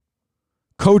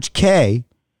Coach K,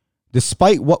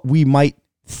 despite what we might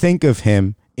think of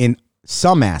him in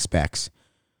some aspects,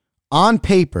 on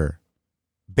paper,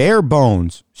 bare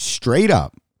bones, straight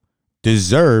up,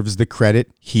 deserves the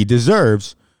credit he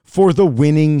deserves for the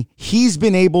winning he's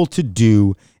been able to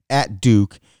do at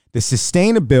Duke, the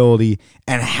sustainability,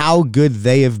 and how good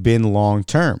they have been long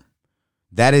term.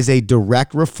 That is a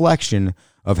direct reflection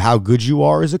of how good you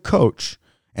are as a coach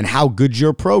and how good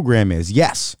your program is.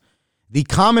 Yes, the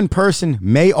common person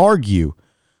may argue,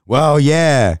 well,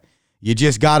 yeah, you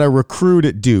just got to recruit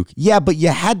at Duke. Yeah, but you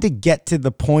had to get to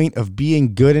the point of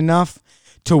being good enough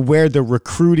to where the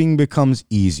recruiting becomes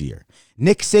easier.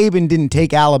 Nick Saban didn't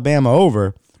take Alabama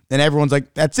over, and everyone's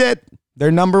like, that's it. They're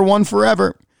number one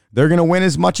forever. They're going to win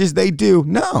as much as they do.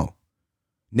 No.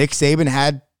 Nick Saban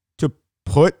had to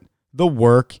put the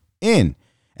work in.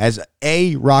 As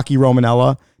Rocky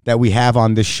Romanella, that we have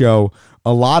on this show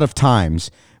a lot of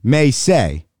times, may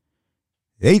say,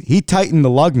 he tightened the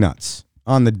lug nuts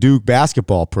on the Duke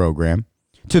basketball program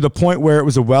to the point where it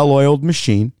was a well-oiled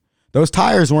machine. Those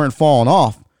tires weren't falling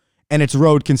off, and it's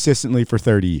rode consistently for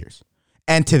 30 years.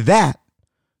 And to that,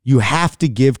 you have to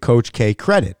give Coach K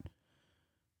credit.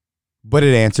 But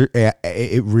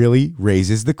it really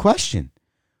raises the question.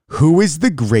 Who is the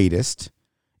greatest,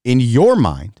 in your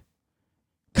mind,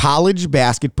 college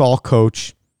basketball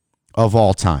coach of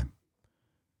all time?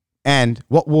 And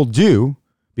what we'll do,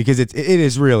 because it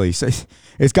is really,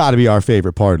 it's got to be our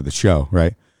favorite part of the show,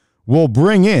 right? We'll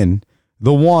bring in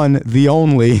the one, the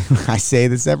only, I say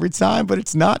this every time, but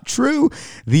it's not true,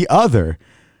 the other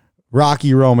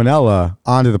Rocky Romanella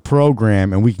onto the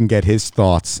program, and we can get his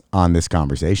thoughts on this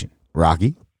conversation.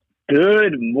 Rocky?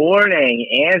 Good morning,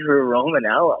 Andrew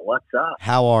Romanella. What's up?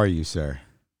 How are you, sir?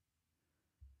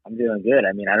 I'm doing good.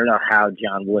 I mean, I don't know how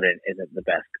John Wooden isn't the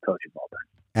best coach of all time.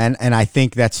 And I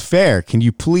think that's fair. Can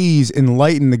you please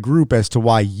enlighten the group as to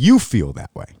why you feel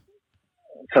that way?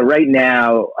 So right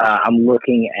now, I'm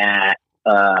looking at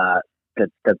a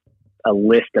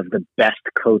list of the best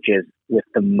coaches with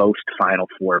the most Final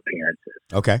Four appearances.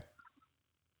 Okay.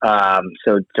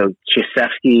 So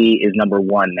Krzyzewski is number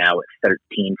one now with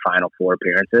 13 Final Four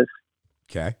appearances.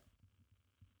 Okay.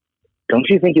 Don't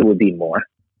you think it would be more?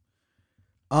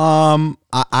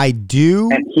 I do.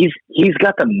 And he's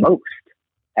got the most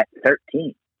at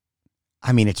 13.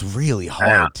 I mean, it's really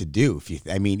hard to do.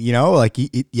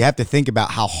 You have to think about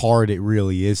how hard it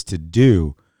really is to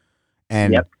do.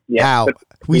 And how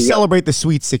we celebrate the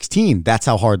Sweet 16. That's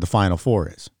how hard the Final Four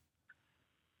is.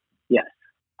 Yes.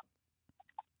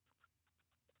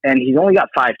 And he's only got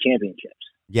 5 championships.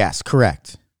 Yes,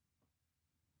 correct.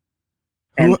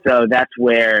 And so that's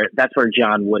where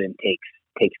John Wooden takes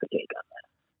the cake on that.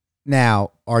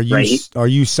 Now, are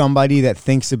you somebody that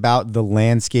thinks about the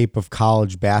landscape of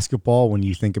college basketball when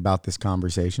you think about this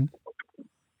conversation?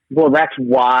 Well, that's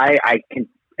why I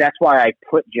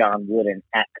put John Wooden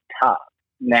at the top.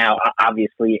 Now,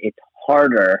 obviously, it's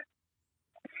harder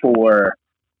for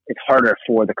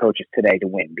the coaches today to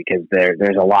win because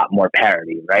there's a lot more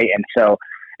parity, right?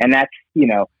 And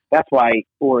that's why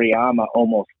Auriemma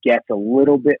almost gets a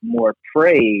little bit more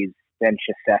praise than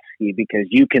Krzyzewski, because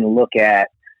you can look at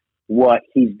what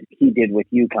he did with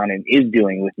UConn and is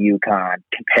doing with UConn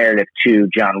comparative to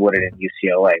John Wooden in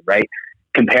UCLA, right?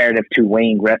 Comparative to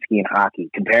Wayne Gretzky in hockey,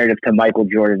 comparative to Michael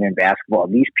Jordan in basketball.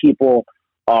 These people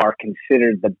are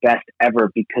considered the best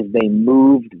ever because they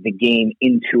moved the game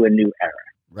into a new era.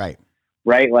 Right.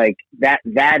 Right. Like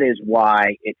that is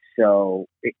why it's so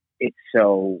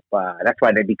that's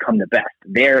why they become the best.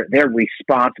 They're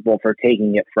responsible for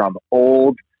taking it from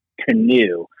old to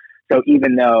new. So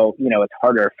even though, it's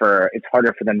harder for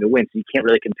them to win, so you can't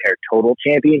really compare total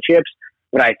championships,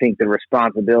 but I think the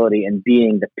responsibility and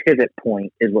being the pivot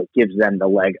point is what gives them the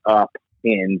leg up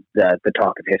in the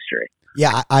talk of history.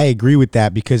 Yeah, I agree with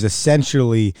that, because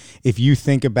essentially, if you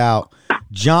think about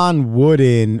John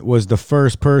Wooden was the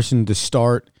first person to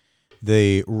start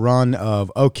the run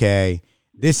of, okay,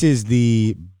 this is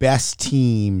the best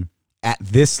team at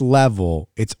this level.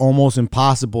 It's almost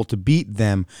impossible to beat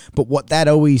them. But what that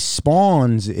always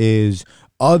spawns is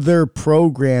other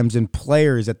programs and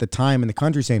players at the time in the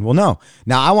country saying, well, no,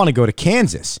 now I want to go to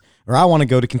Kansas, or I want to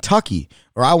go to Kentucky,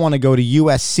 or I want to go to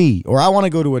USC, or I want to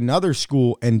go to another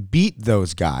school and beat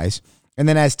those guys. And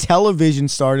then as television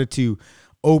started to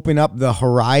open up the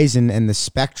horizon and the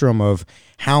spectrum of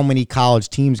how many college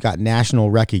teams got national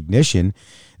recognition,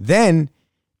 then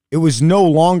it was no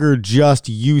longer just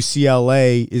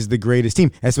UCLA is the greatest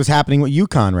team. That's what's happening with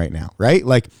UConn right now, right?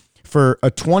 Like for a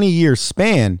 20-year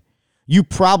span, you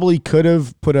probably could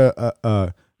have put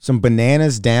some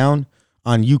bananas down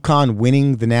on UConn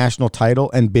winning the national title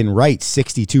and been right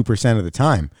 62% of the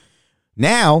time.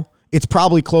 Now it's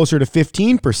probably closer to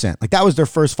 15%. Like that was their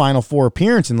first Final Four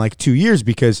appearance in like 2 years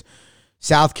because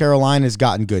South Carolina's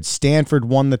gotten good. Stanford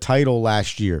won the title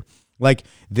last year. Like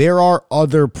there are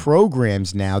other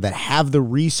programs now that have the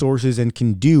resources and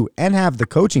can do and have the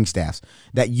coaching staffs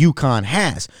that UConn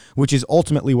has, which is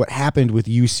ultimately what happened with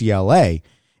UCLA.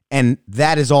 And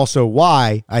that is also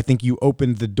why I think you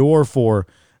opened the door for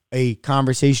a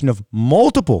conversation of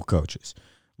multiple coaches,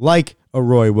 like a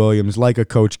Roy Williams, like a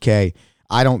Coach K.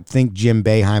 I don't think Jim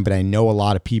Boeheim, but I know a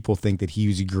lot of people think that he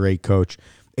was a great coach,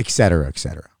 et cetera, et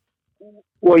cetera.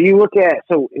 Well, you look at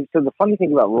so the funny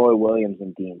thing about Roy Williams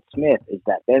and Dean Smith is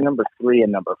that they're number 3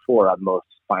 and number 4 on most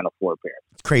Final Four appearances.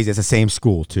 It's crazy. It's the same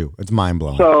school too. It's mind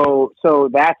blowing. So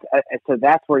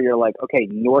that's where you're like, okay,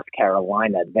 North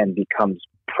Carolina then becomes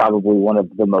probably one of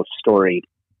the most storied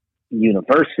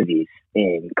universities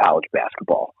in college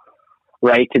basketball,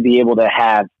 right? To be able to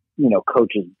have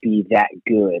coaches be that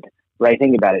good, right?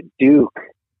 Think about it. Duke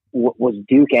was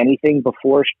Duke anything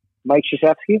before Mike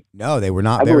Krzyzewski? No, they were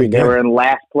not I very believe good. They were in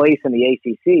last place in the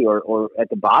ACC or at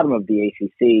the bottom of the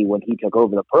ACC when he took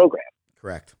over the program.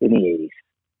 Correct. In the 80s.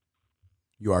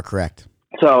 You are correct.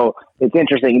 So it's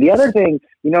interesting. The other thing,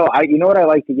 what I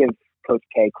like to give Coach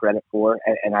K credit for,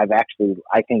 and I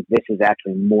think this is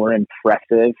actually more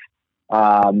impressive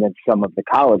than some of the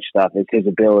college stuff, is his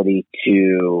ability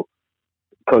to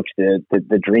coach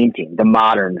the dream team, the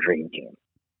modern dream team,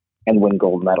 and win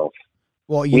gold medals.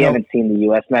 Well, we haven't seen the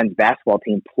U.S. men's basketball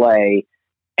team play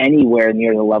anywhere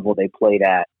near the level they played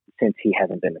at since he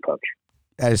hasn't been the coach.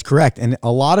 That is correct. And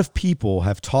a lot of people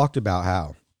have talked about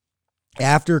how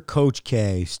after Coach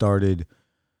K started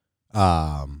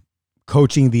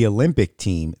coaching the Olympic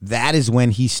team, that is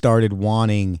when he started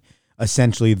wanting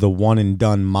essentially the one and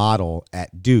done model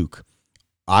at Duke.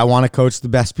 I want to coach the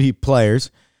best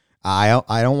players. I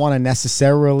don't want to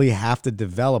necessarily have to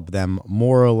develop them,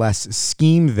 more or less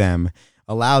scheme them,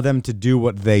 allow them to do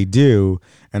what they do,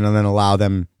 and then allow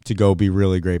them to go be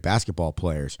really great basketball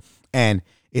players. And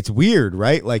it's weird,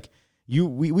 right? Like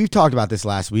we've talked about this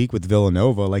last week with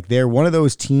Villanova. Like they're one of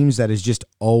those teams that is just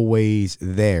always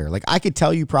there. Like I could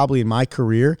tell you probably in my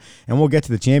career, and we'll get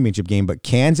to the championship game, but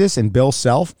Kansas and Bill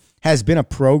Self has been a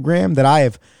program that I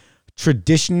have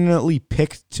traditionally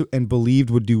picked to and believed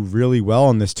would do really well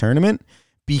in this tournament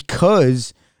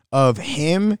because of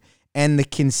him and the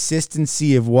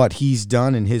consistency of what he's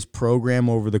done in his program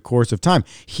over the course of time.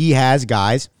 He has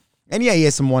guys, and yeah, he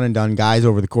has some one-and-done guys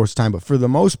over the course of time, but for the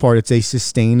most part, it's a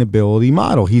sustainability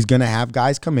model. He's going to have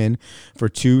guys come in for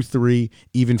 2, 3,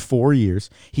 even 4 years.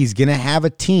 He's going to have a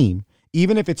team,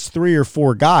 even if it's 3 or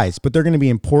 4 guys, but they're going to be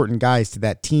important guys to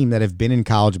that team that have been in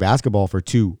college basketball for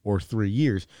 2 or 3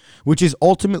 years, which is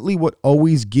ultimately what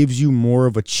always gives you more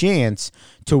of a chance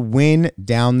to win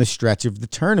down the stretch of the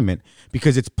tournament,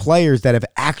 because it's players that have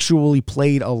actually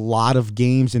played a lot of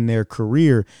games in their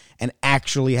career and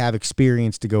actually have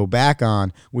experience to go back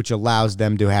on, which allows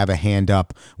them to have a hand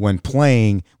up when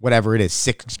playing whatever it is,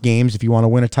 6 games if you want to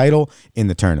win a title in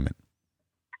the tournament.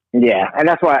 Yeah, and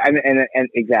that's why, and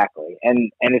exactly, and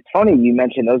it's funny you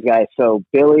mentioned those guys. So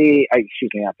Bill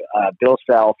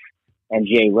Self and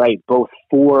Jay Wright, both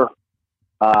 4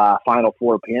 Final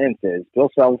Four appearances. Bill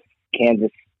Self,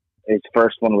 Kansas, his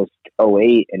first one was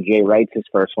 2008, and Jay Wright's his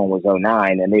first one was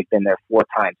 2009, and they've been there 4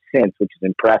 times since, which is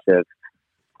impressive.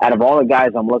 Out of all the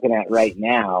guys I'm looking at right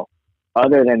now,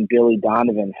 other than Billy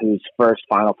Donovan, whose first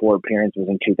Final Four appearance was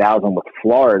in 2000 with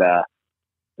Florida.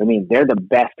 I mean, they're the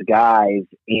best guys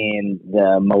in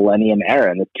the millennium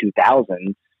era in the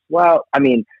 2000s. Well, I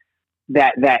mean,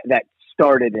 that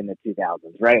started in the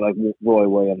 2000s, right? Like Roy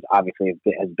Williams obviously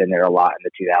has been there a lot in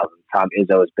the 2000s. Tom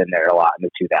Izzo has been there a lot in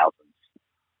the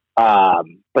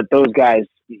 2000s. But those guys,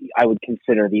 I would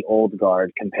consider the old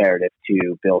guard comparative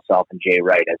to Bill Self and Jay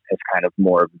Wright as kind of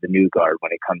more of the new guard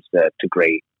when it comes to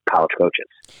great college coaches.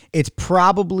 It's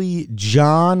probably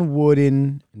John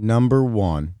Wooden, number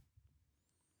 1.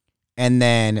 And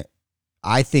then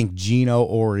I think Gino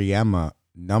Auriemma,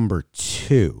 number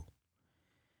 2.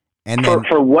 And then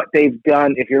for what they've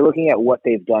done, if you're looking at what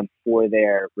they've done for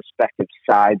their respective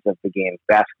sides of the game of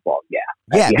basketball, you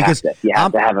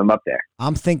have to have them up there.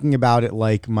 I'm thinking about it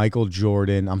like Michael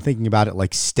Jordan. I'm thinking about it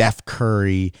like Steph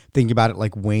Curry. Thinking about it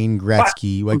like Wayne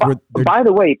Gretzky. By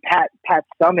the way, Pat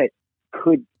Summitt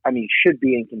should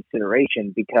be in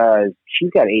consideration because she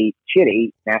had 8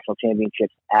 national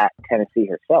championships at Tennessee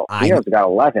herself. Gino's got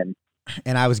 11.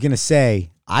 And I was going to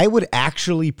say, I would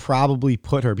actually probably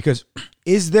put her, because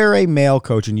is there a male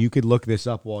coach, and you could look this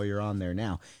up while you're on there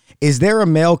now, is there a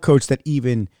male coach that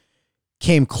even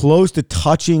came close to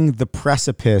touching the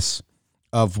precipice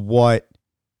of what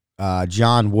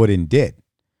John Wooden did.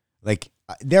 Like,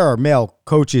 there are male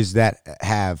coaches that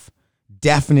have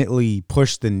definitely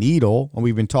pushed the needle, and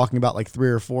we've been talking about like 3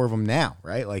 or 4 of them now,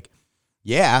 right? Like,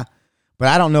 yeah, but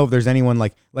I don't know if there's anyone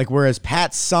like whereas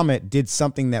Pat Summitt did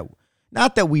something that,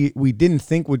 not that we didn't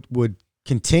think would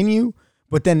continue,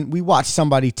 but then we watched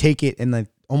somebody take it and like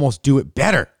almost do it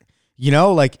better,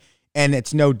 like, and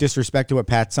it's no disrespect to what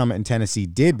Pat Summitt in Tennessee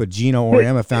did, but Gino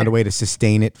Auriemma found a way to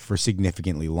sustain it for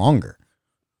significantly longer.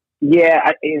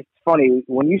 Yeah, it's funny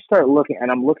when you start looking, and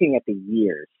I'm looking at the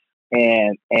years,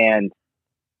 and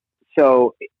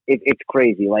so it's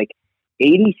crazy. Like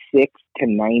 86 to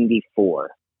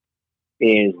 94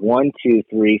 is 1, 2,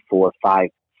 3, 4, 5,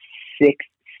 6,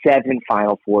 7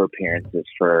 Final Four appearances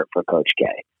for Coach K.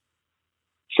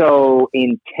 So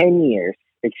in 8 years,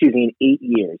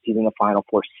 he's in the Final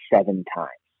Four 7 times.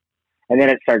 And then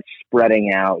it starts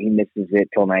spreading out. He misses it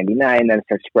till 99, then it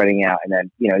starts spreading out. And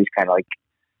then, he's kind of like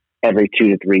every 2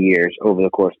 to 3 years over the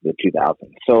course of the 2000s.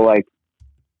 So like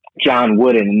John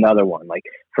Wooden, another one, like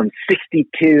from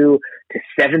 62 to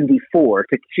 74,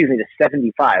 to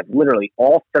 75, literally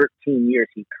all 13 years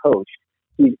he coached,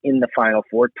 he's in the Final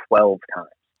Four 12 times.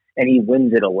 And he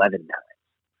wins it 11 times.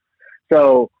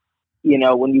 So,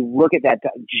 when you look at that,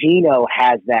 Gino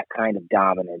has that kind of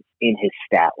dominance in his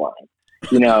stat line.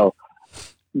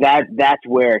 That's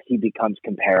where he becomes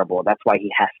comparable. That's why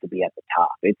he has to be at the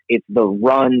top. It's the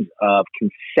runs of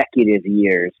consecutive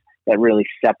years that really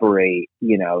separate,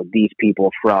 these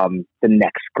people from the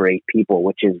next great people,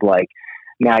 which is like,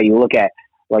 now you look at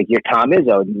like your Tom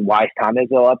Izzo. Why is Tom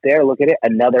Izzo up there? Look at it.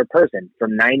 Another person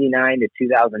from 99 to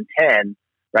 2010,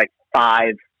 right?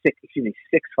 6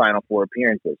 Final Four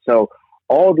appearances. So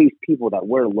all these people that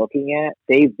we're looking at,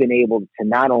 they've been able to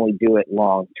not only do it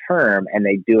long term, and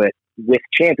they do it with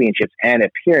championships and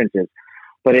appearances,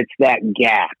 but it's that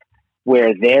gap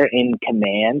where they're in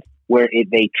command, where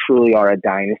they truly are a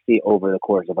dynasty over the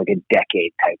course of like a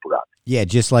decade type run. Yeah,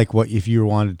 just like what if you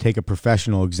wanted to take a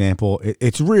professional example,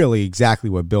 it's really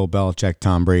exactly what Bill Belichick,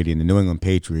 Tom Brady, and the New England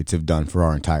Patriots have done for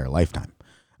our entire lifetime.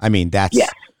 I mean, that's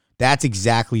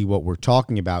exactly what we're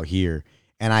talking about here.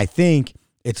 And I think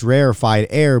it's rarefied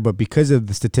air, but because of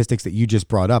the statistics that you just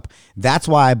brought up, that's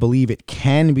why I believe it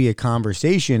can be a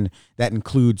conversation that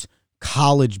includes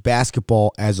college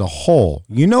basketball as a whole.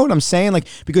 You know what I'm saying? Like,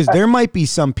 because there might be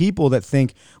some people that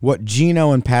think what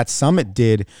Gino and Pat Summitt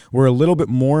did were a little bit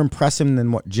more impressive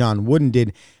than what John Wooden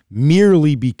did,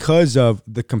 merely because of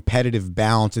the competitive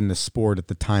balance in the sport at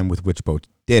the time with which both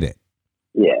did it.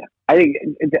 Yeah. I think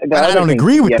I don't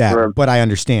agree with that, but I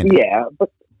understand. Yeah, but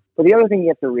the other thing you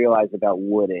have to realize about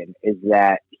Wooden is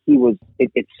that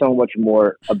it's so much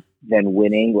more than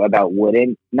winning about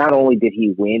Wooden. Not only did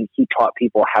he win, he taught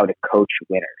people how to coach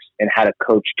winners and how to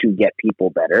coach to get people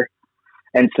better.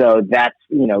 And so that's,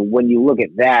 when you look at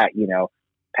that,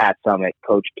 Pat Summitt,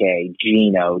 Coach K,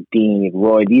 Gino, Dean,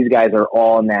 Roy, these guys are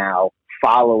all now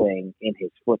following in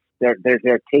his footsteps.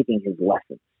 They're taking his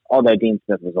lessons. Although Dean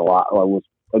Smith was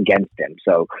against him.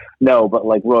 So no, but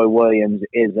like Roy Williams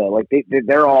is like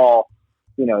they're all,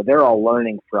 they're all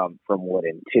learning from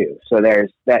Wooden too. So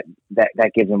there's that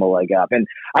gives them a leg up. And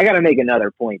I got to make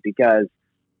another point, because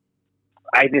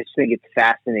I just think it's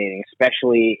fascinating,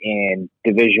 especially in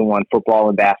Division I football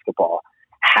and basketball,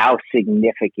 how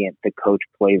significant the coach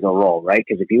plays a role, right?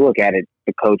 Because if you look at it,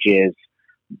 the coach is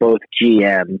both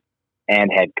GM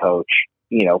and head coach.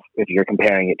 If you're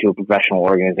comparing it to a professional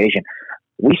organization.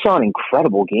 We saw an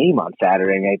incredible game on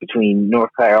Saturday night between North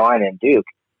Carolina and Duke,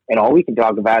 and all we can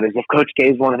talk about is if Coach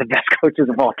K is one of the best coaches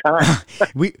of all time.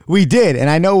 we did, and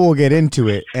I know we'll get into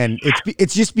it, and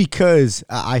it's just because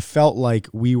I felt like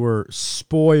we were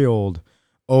spoiled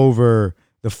over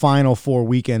the Final Four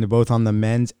weekend, both on the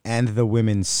men's and the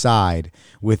women's side,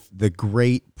 with the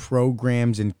great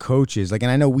programs and coaches. Like, and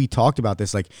I know we talked about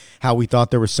this, like how we thought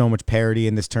there was so much parity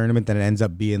in this tournament that it ends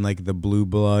up being like the blue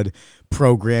blood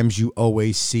programs you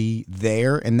always see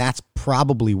there. And that's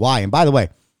probably why. And by the way,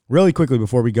 really quickly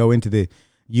before we go into the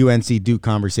UNC Duke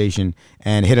conversation,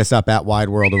 and hit us up at Wide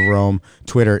World of Rome,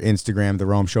 Twitter, Instagram, The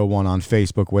Rome Show 1 on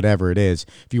Facebook, whatever it is,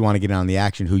 if you want to get in on the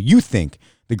action, who you think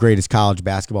the greatest college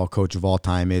basketball coach of all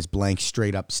time is, blank,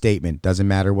 straight up statement. Doesn't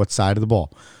matter what side of the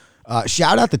ball.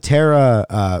 Shout out to Tara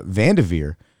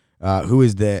Vanderveer, who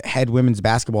is the head women's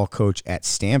basketball coach at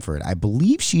Stanford. I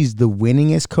believe she's the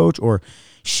winningest coach, or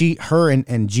her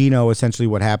and Gino, essentially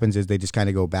what happens is they just kind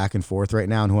of go back and forth right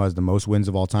now on who has the most wins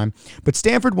of all time. But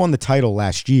Stanford won the title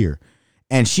last year,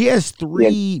 and she has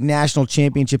 3 national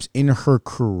championships in her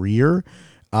career.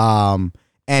 And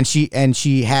And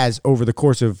she has, over the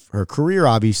course of her career,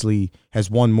 obviously has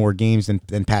won more games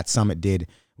than Pat Summitt did,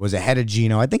 was ahead of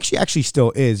Gino. I think she actually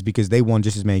still is because they won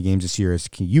just as many games this year as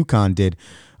UConn did.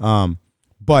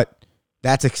 But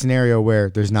that's a scenario where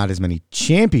there's not as many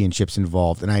championships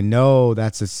involved. And I know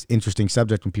that's an interesting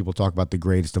subject when people talk about the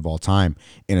greatest of all time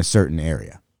in a certain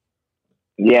area.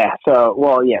 Yeah. So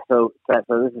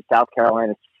this is South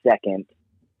Carolina's second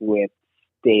with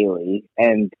Staley,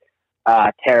 and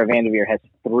Tara Vanderveer has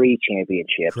 3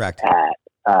 championships Correct.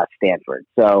 at Stanford.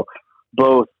 So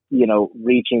both,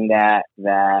 reaching that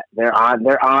they're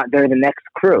the next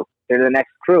crew. They're the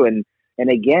next crew. And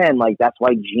again, like, that's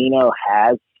why Gino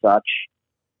has such,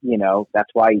 that's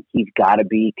why he's got to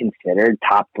be considered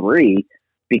top 3,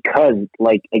 because,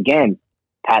 like, again,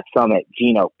 Pat Summitt,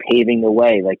 Gino paving the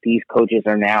way. Like, these coaches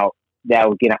are now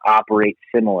going to operate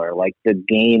similar. Like, the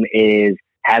game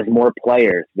has more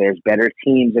players. There's better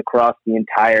teams across the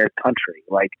entire country.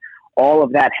 Like, all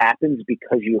of that happens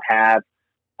because you have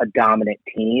a dominant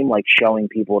team, like, showing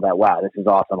people that, wow, this is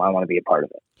awesome. I want to be a part of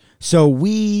it. So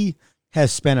we have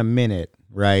spent a minute,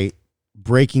 right,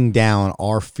 breaking down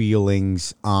our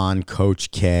feelings on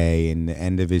Coach K and the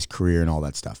end of his career and all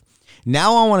that stuff.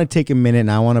 Now I want to take a minute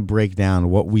and I want to break down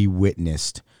what we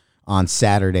witnessed on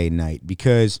Saturday night,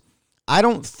 because I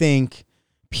don't think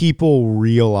people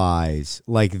realize,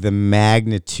 like, the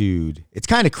magnitude. It's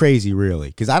kind of crazy, really,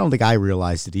 because I don't think I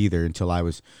realized it either until I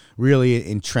was really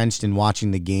entrenched in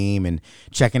watching the game and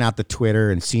checking out the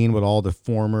Twitter and seeing what all the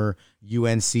former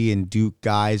UNC and Duke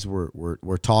guys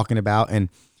were talking about. And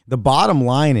the bottom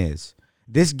line is,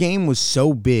 this game was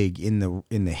so big in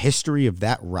the history of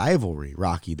that rivalry,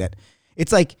 Rocky, that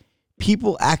it's like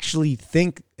people actually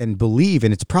think and believe,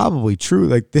 and it's probably true,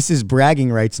 like, this is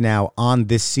bragging rights now on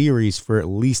this series for at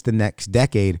least the next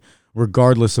decade,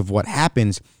 regardless of what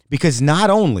happens, because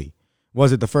not only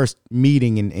was it the first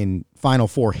meeting in Final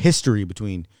Four history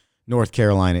between North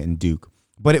Carolina and Duke,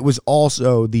 but it was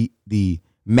also the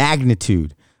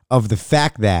magnitude of the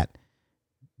fact that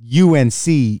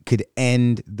UNC could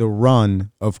end the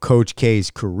run of Coach K's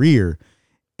career,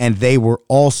 and they were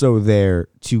also there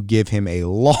to give him a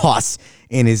loss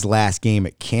in his last game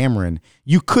at Cameron.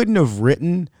 You couldn't have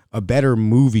written a better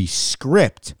movie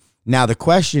script. Now, the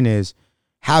question is,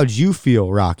 how'd you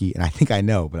feel, Rocky? And I think I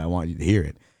know, but I want you to hear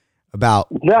it, about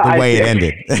the way it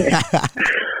ended.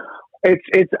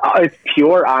 It's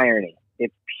pure irony.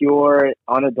 It's pure,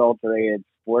 unadulterated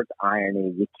sports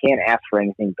irony. You can't ask for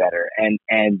anything better. And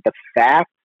the fact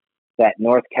that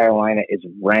North Carolina is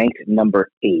ranked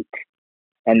number 8,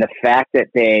 and the fact that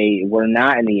they were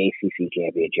not in the ACC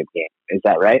championship game, is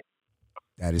that right?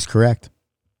 That is correct.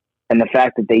 And the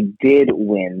fact that they did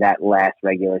win that last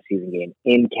regular season game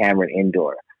in Cameron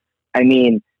Indoor. I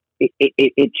mean,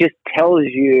 it just tells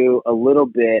you a little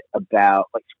bit about,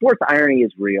 like, sports irony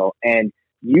is real, and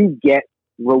you get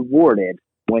rewarded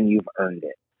when you've earned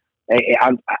it.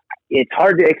 It's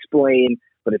hard to explain,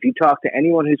 but if you talk to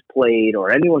anyone who's played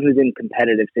or anyone who's in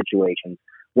competitive situations,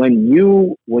 when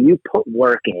you put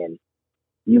work in,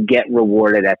 you get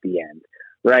rewarded at the end,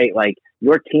 right? Like,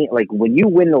 your team, like, when you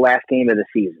win the last game of the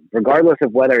season, regardless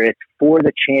of whether it's for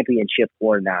the championship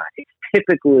or not, it's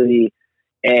typically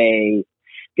a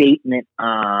statement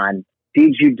on,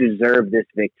 did you deserve this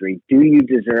victory? Do you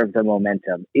deserve the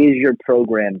momentum? Is your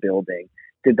program building?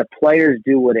 Did the players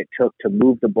do what it took to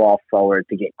move the ball forward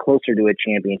to get closer to a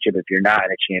championship if you're not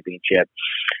in a championship?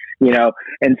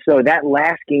 And so that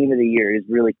last game of the year is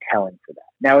really telling for that.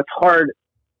 Now it's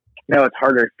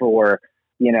harder for,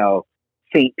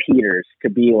 St. Peter's to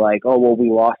be like, oh, well, we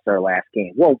lost our last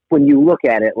game. Well, when you look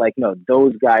at it, like, no,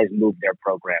 those guys moved their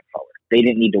program forward. They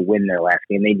didn't need to win their last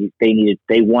game.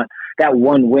 They won that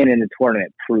one win in the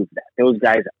tournament proved that those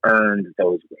guys earned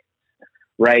those wins,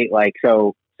 right? Like,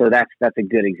 so that's a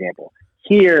good example.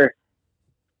 Here,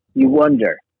 you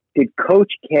wonder, did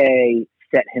Coach K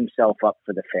set himself up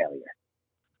for the failure?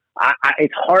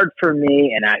 It's hard for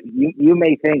me, and you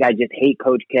may think I just hate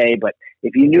Coach K, but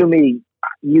if you knew me,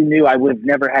 you knew I would have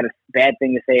never had a bad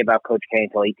thing to say about Coach K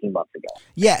until 18 months ago.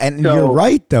 Yeah, and you're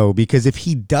right, though, because if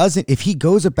he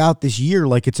goes about this year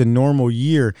like it's a normal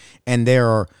year and there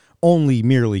are only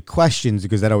merely questions,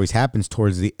 because that always happens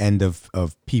towards the end of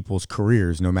people's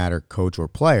careers, no matter coach or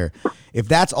player, if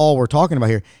that's all we're talking about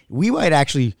here,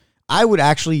 I would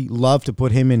actually love to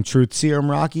put him in truth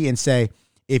serum, Rocky, and say,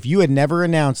 if you had never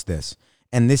announced this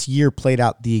and this year played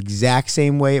out the exact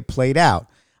same way it played out,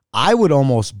 I would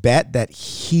almost bet that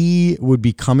he would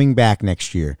be coming back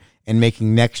next year and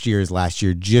making next year's last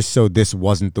year, just so this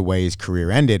wasn't the way his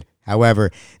career ended.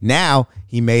 However, now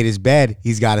he made his bed.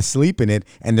 He's got to sleep in it.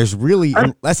 And there's really,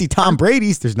 unless he's Tom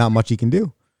Brady's, there's not much he can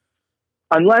do.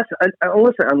 unless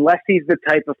he's the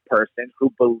type of person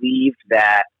who believes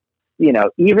that,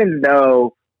 even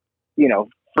though,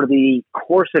 for the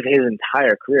course of his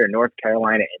entire career, North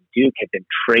Carolina and Duke have been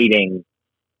trading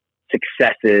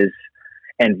successes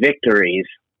and victories.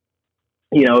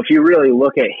 If you really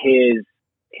look at his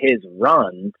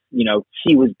runs,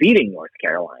 he was beating North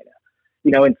Carolina.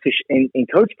 In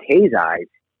Coach K's eyes,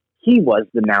 he was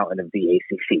the mountain of the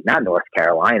ACC, not North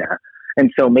Carolina.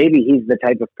 And so maybe he's the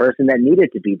type of person that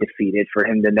needed to be defeated for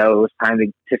him to know it was time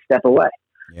to step away.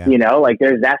 Yeah.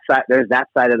 There's that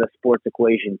side of the sports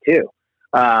equation too.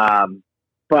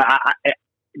 But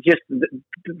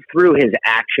through his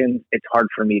actions, it's hard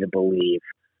for me to believe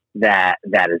that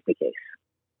is the case.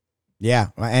 Yeah.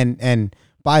 And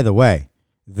by the way,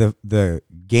 the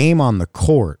game on the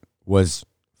court was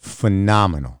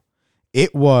phenomenal.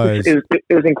 It was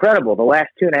incredible. The last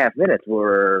 2.5 minutes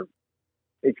were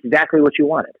exactly what you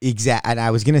wanted. And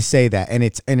I was going to say that. And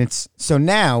it's so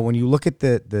now when you look at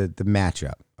the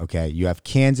matchup, okay, you have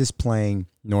Kansas playing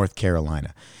North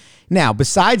Carolina. Now,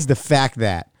 besides the fact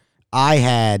that I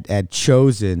had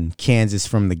chosen Kansas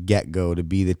from the get-go to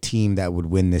be the team that would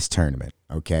win this tournament,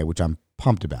 okay, which I'm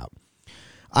pumped about,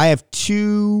 I have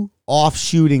two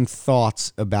offshooting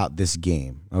thoughts about this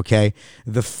game, okay?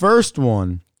 The first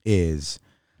one is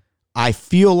I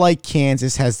feel like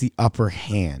Kansas has the upper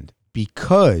hand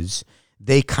because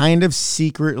they kind of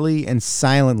secretly and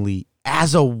silently,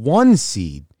 as a 1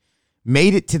 seed,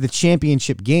 made it to the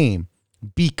championship game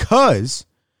because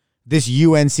this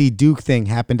UNC Duke thing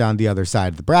happened on the other side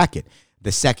of the bracket.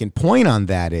 The second point on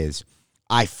that is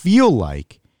I feel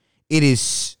like it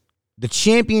is the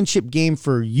championship game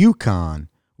for UConn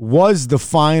was the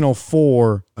Final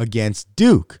Four against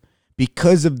Duke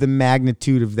because of the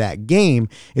magnitude of that game.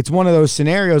 It's one of those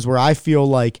scenarios where I feel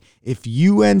like if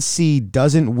UNC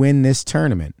doesn't win this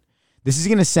tournament, this is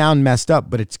going to sound messed up,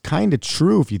 but it's kind of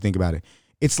true if you think about it.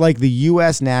 It's like the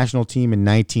U.S. national team in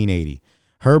 1980.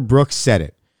 Herb Brooks said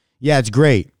it. Yeah, it's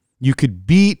great. You could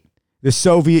beat the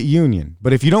Soviet Union,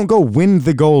 but if you don't go win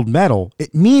the gold medal,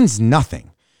 it means nothing.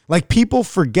 Like, people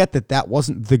forget that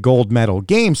wasn't the gold medal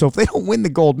game. So if they don't win the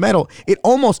gold medal, it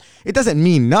doesn't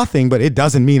mean nothing, but it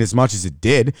doesn't mean as much as it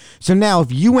did. So now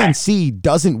if UNC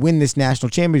doesn't win this national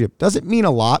championship, does it mean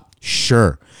a lot?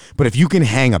 Sure. But if you can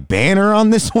hang a banner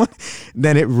on this one,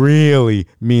 then it really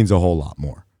means a whole lot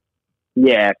more.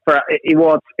 Yeah.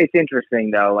 It's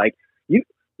interesting though. Like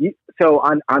so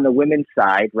on the women's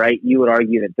side, right, you would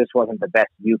argue that this wasn't the best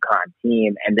UConn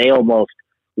team and they almost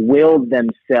willed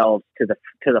themselves to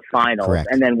the finals. Correct.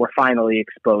 And then were finally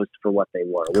exposed for what they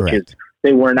were, which is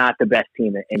they were not the best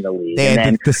team in the league. They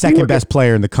had the second best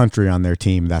player in the country on their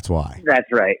team. That's why.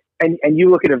 That's right. And you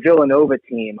look at a Villanova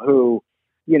team who,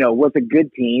 was a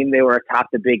good team. They were atop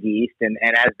the Big East and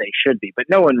as they should be, but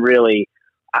no one really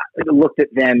looked at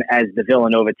them as the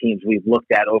Villanova teams we've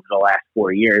looked at over the last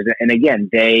 4 years. And again,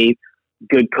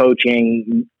 good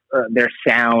coaching, they're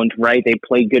sound, right? They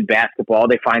play good basketball.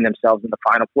 They find themselves in the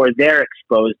Final Four. They're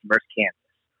exposed versus Kansas.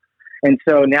 And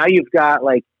so now you've got,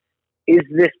 is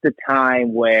this the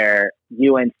time where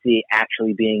UNC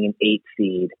actually being an 8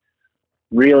 seed,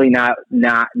 really not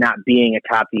being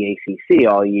atop the ACC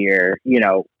all year,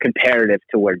 comparative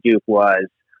to where Duke was,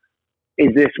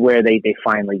 is this where they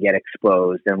finally get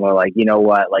exposed and we're like, you know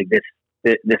what,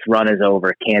 this run is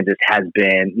over. Kansas has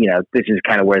been, this is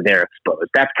kind of where they're exposed.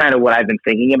 That's kind of what I've been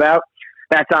thinking about.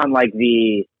 That's on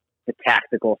the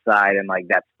tactical side and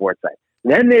that sports side.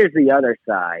 Then there's the other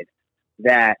side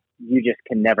that you just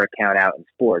can never count out in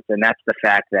sports. And that's the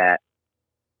fact that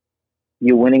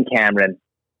you win in Cameron,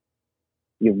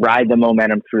 you ride the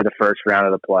momentum through the first round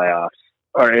of the playoffs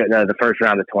or the first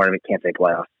round of the tournament. Can't say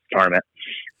playoffs, tournament.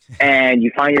 And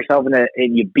you find yourself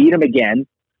and you beat them again.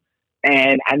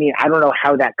 And I mean, I don't know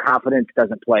how that confidence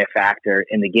doesn't play a factor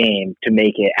in the game to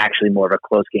make it actually more of a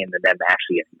close game than them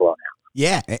actually getting blown out.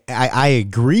 Yeah, I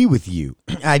agree with you.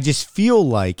 I just feel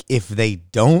like if they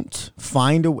don't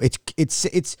find a way,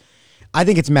 it's I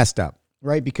think it's messed up,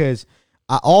 right? Because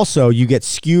also you get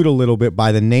skewed a little bit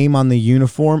by the name on the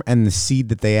uniform and the seed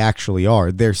that they actually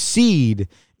are. Their seed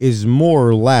is more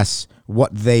or less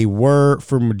what they were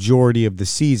for majority of the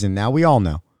season. Now we all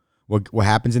know what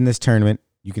happens in this tournament.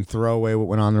 You can throw away what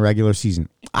went on in the regular season.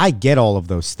 I get all of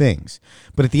those things.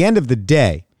 But at the end of the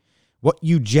day, what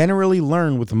you generally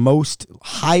learn with most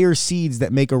higher seeds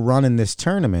that make a run in this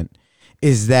tournament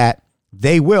is that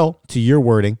they will, to your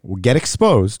wording, will get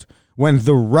exposed when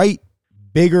the right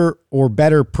bigger or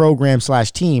better program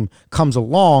 / team comes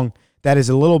along that is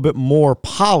a little bit more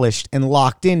polished and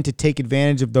locked in to take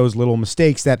advantage of those little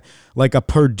mistakes that like a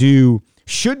Purdue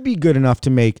should be good enough to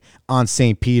make on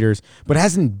St. Peter's, but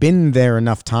hasn't been there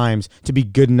enough times to be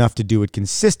good enough to do it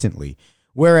consistently.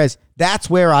 Whereas that's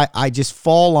where I just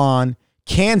fall on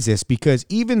Kansas, because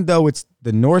even though it's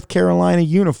the North Carolina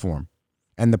uniform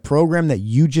and the program that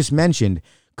you just mentioned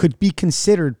could be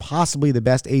considered possibly the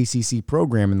best ACC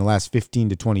program in the last 15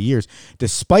 to 20 years,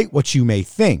 despite what you may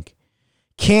think,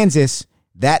 Kansas,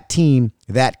 that team,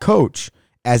 that coach,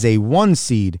 as a 1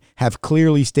 seed, have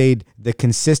clearly stayed the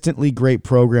consistently great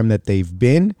program that they've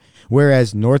been,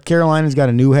 whereas North Carolina's got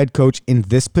a new head coach in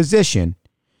this position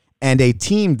and a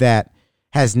team that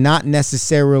has not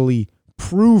necessarily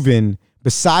proven,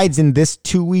 besides in this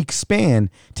 2-week span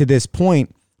to this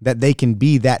point, that they can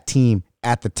be that team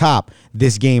at the top.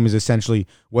 This game is essentially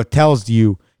what tells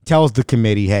the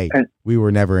committee, hey, we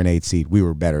were never an 8 seed. We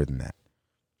were better than that.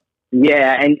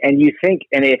 Yeah, and you think,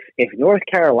 and if North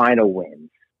Carolina wins,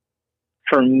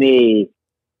 for me,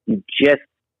 you just,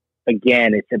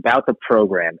 again, it's about the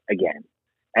program again.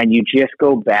 And you just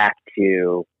go back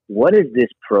to, what is this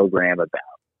program about?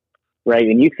 Right?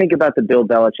 When you think about the Bill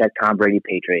Belichick, Tom Brady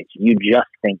Patriots, you just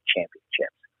think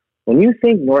championships. When you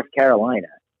think North Carolina,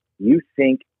 you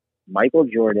think Michael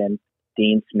Jordan,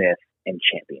 Dean Smith, and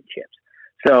championships.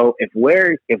 So if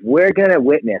we're going to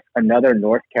witness another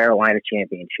North Carolina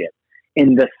championship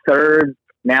in the third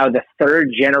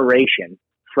generation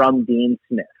from Dean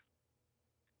Smith,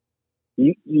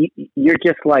 you're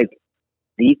just like,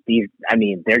 these. I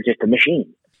mean, they're just a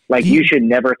machine. Like, you should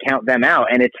never count them out.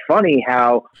 And it's funny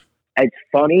how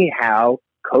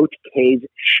Coach K's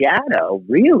shadow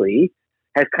really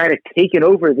has kind of taken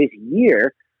over this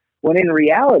year, when in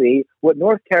reality, what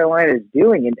North Carolina is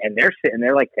doing, and they're sitting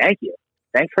there like, thank you.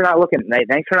 Thanks for not looking.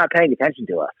 Thanks for not paying attention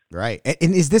to us. Right.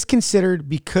 And is this considered,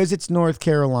 because it's North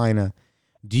Carolina,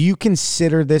 do you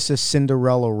consider this a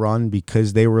Cinderella run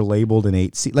because they were labeled an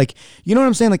 8 seed? Like, you know what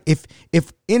I'm saying? Like,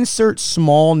 if insert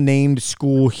small named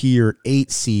school here, 8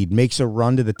 seed, makes a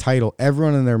run to the title,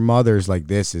 everyone and their mother's like,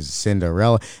 this is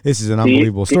Cinderella. This is an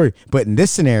unbelievable story. But in this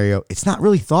scenario, it's not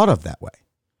really thought of that way.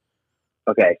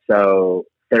 Okay, so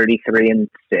 33-6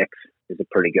 is a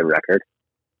pretty good record.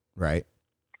 Right.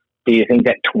 Do you think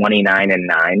that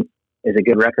 29-9 is a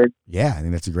good record? Yeah, I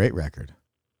think that's a great record.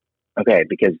 Okay,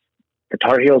 because the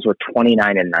Tar Heels were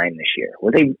 29-9 this year.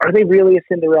 Are they really a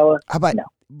Cinderella? No,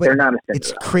 but they're not a Cinderella.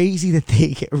 It's crazy that they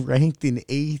get ranked in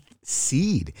 8th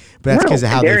seed, but that's because of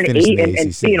how they finished in the ACC.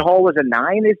 And Seton Hall was a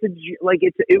 9. It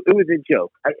was a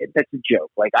joke. That's a joke.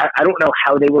 Like, I don't know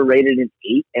how they were rated in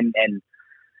 8, and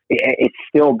it's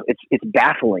still it's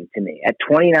baffling to me at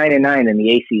 29-9 in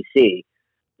the ACC.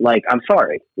 Like, I'm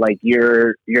sorry, like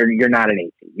you're not an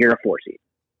 8 seed. You're a 4 seed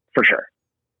for sure.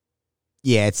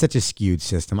 Yeah, it's such a skewed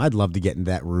system. I'd love to get in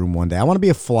that room one day. I want to be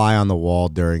a fly on the wall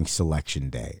during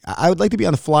selection day. I would like to be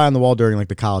on the fly on the wall during like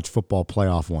the college football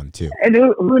playoff one too. And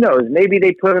who knows? Maybe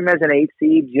they put him as an 8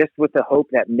 seed just with the hope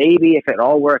that maybe if it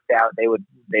all worked out, they would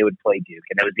play Duke,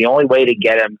 and it was the only way to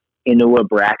get him into a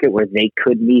bracket where they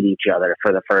could meet each other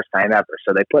for the first time ever.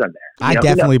 So they put him there. I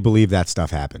definitely believe that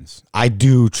stuff happens. I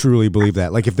do truly believe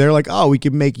that. Like, if they're like, oh, we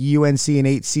could make UNC an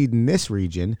 8 seed in this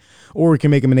region, or we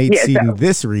can make them an 8 seed in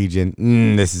this region,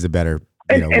 this is a better.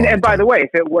 And by the way,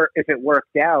 if it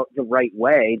worked out the right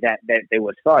way that they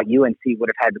would have thought, UNC would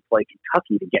have had to play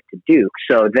Kentucky to get to Duke.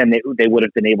 So then they would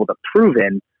have been able to prove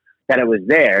that it was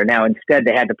there. Now instead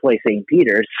they had to play St.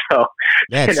 Peter's. So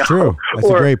that's true. That's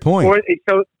a great point.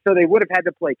 So they would have had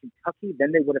to play Kentucky,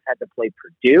 then they would have had to play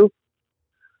Purdue,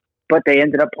 but they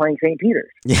ended up playing St. Peter's.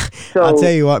 Yeah, so, I'll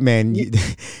tell you what, man,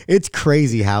 it's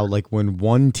crazy how, like, when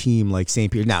one team like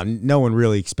St. Peter's, now no one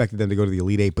really expected them to go to the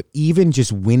Elite Eight, but even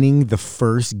just winning the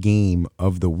first game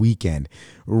of the weekend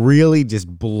really just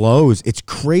blows. It's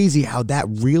crazy how that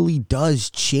really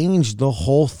does change the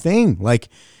whole thing. Like,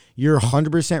 you're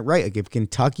 100% right. Like, if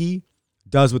Kentucky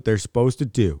does what they're supposed to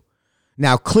do,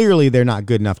 now clearly they're not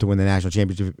good enough to win the national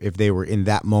championship if they were in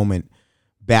that moment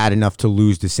bad enough to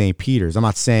lose to St. Peter's. I'm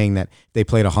not saying that if they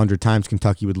played 100 times,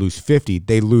 Kentucky would lose 50.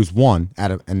 They'd lose 1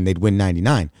 and they'd win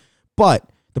 99. But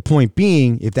the point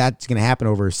being, if that's going to happen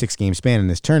over a 6-game span in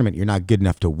this tournament, you're not good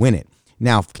enough to win it.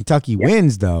 Now, if Kentucky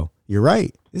wins, though, you're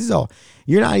right. This is all.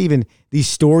 You're not even.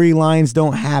 These storylines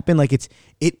don't happen. Like, it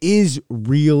is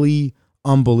really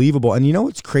unbelievable. And you know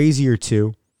what's crazier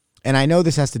too? And I know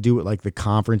this has to do with like the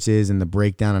conferences and the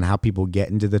breakdown on how people get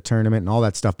into the tournament and all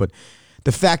that stuff, but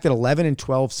the fact that 11 and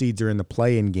 12 seeds are in the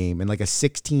play-in game and like a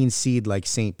 16 seed like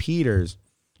St. Peter's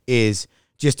is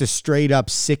just a straight up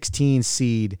 16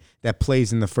 seed that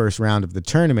plays in the first round of the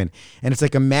tournament. And it's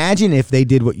like, imagine if they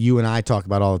did what you and I talk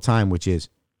about all the time, which is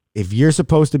if you're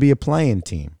supposed to be a play-in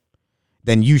team,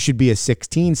 then you should be a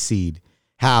 16 seed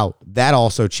how that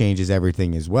also changes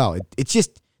everything as well. It's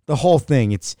just the whole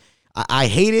thing. I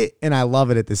hate it and I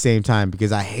love it at the same time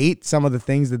because I hate some of the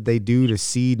things that they do to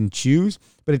seed and choose.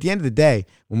 But at the end of the day,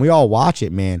 when we all watch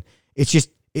it, man, it's just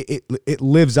it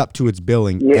lives up to its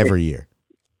billing every year.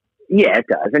 Yeah, it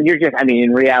does. And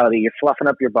in reality, you're fluffing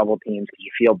up your bubble teams because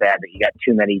you feel bad that you got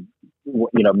too many,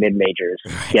 mid-majors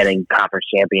getting conference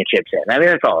championships in. I mean,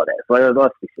 that's all it is.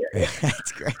 Let's be serious.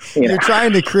 That's great. You're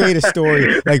trying to create a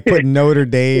story like putting Notre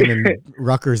Dame and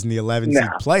Rutgers in the 11 seed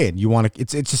playing. You want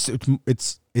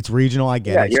to? It's regional. I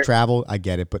get it. It's travel. I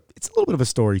get it. But it's a little bit of a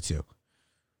story too.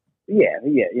 Yeah.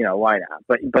 Why not?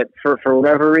 But for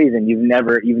whatever reason, you've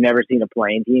never seen a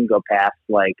playing team go past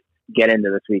get into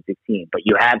the Sweet 16, but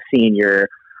you have seen your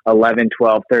 11,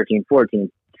 12, 13,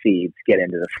 14 seeds get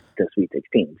into the Sweet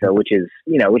 16. So, which is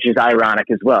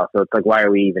ironic as well. So it's why are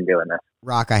we even doing this?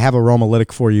 Rock, I have a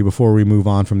Romalytic for you before we move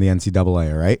on from the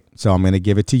NCAA. All right. So I'm going to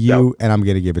give it to you and I'm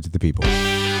going to give it to the people.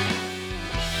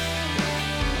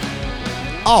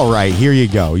 All right, here you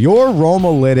go. Your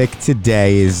Romalytic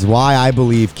today is why I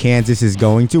believe Kansas is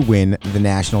going to win the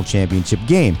national championship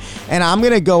game. And I'm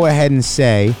going to go ahead and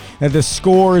say that the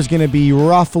score is going to be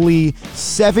roughly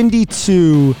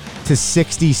 72 to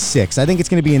 66. I think it's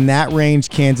going to be in that range.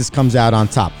 Kansas comes out on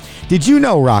top. Did you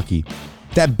know, Rocky,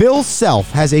 that Bill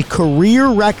Self has a career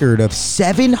record of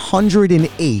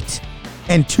 708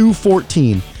 and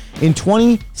 214 in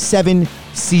 27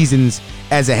 seasons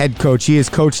as a head coach? He has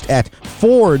coached at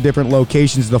 4 different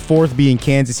locations, the 4th being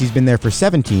Kansas. He's been there for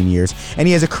 17 years, and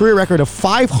he has a career record of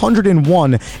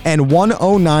 501 and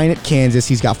 109 at Kansas.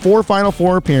 He's got 4 Final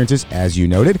Four appearances, as you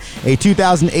noted, a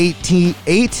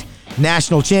 2008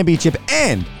 national championship,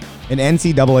 and an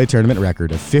NCAA tournament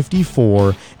record of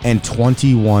 54 and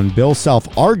 21. Bill Self,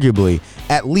 arguably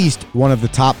at least one of the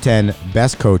top 10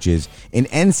 best coaches in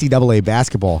NCAA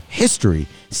basketball history,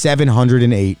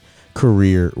 708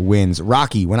 career wins.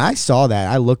 Rocky, when I saw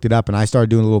that, I looked it up and I started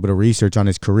doing a little bit of research on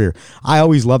his career. I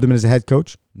always loved him as a head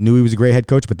coach, knew he was a great head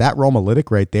coach, but that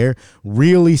Romalytic right there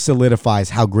really solidifies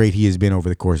how great he has been over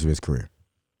the course of his career.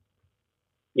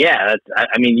 Yeah,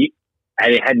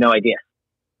 I had no idea.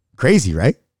 Crazy,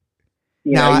 right?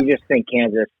 You just think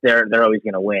Kansas, they're always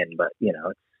going to win, but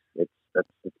it's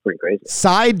pretty crazy.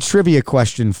 Side trivia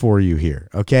question for you here,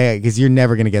 okay? Because you're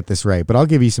never going to get this right, but I'll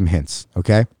give you some hints,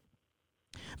 okay?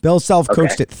 Bill Self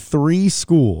coached at 3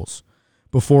 schools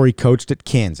before he coached at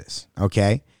Kansas,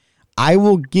 okay? I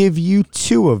will give you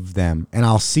 2 of them, and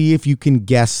I'll see if you can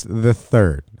guess the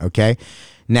 3rd, okay?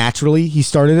 Naturally, he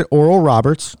started at Oral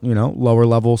Roberts, lower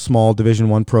level, small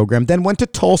Division I program, then went to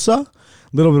Tulsa, a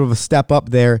little bit of a step up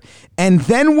there, and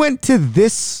then went to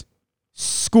this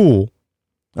school,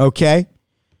 okay,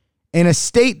 in a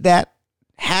state that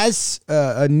has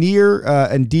a near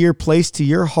and dear place to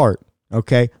your heart,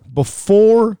 okay,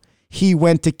 before he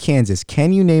went to Kansas.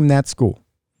 Can you name that school?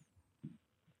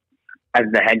 As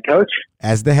the head coach?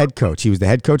 As the head coach. He was the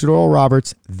head coach at Oral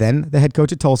Roberts, then the head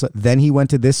coach at Tulsa, then he went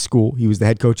to this school. He was the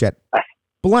head coach at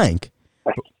blank.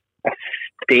 A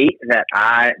state that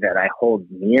I hold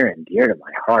near and dear to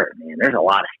my heart, man. There's a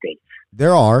lot of states.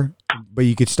 There are, but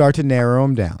you could start to narrow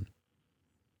them down.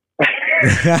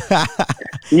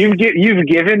 You've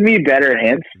given me better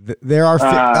hints. There are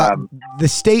the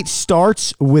state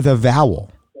starts with a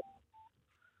vowel.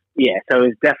 Yeah, so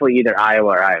it's definitely either Iowa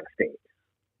or Iowa State.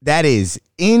 That is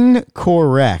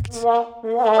incorrect. Dear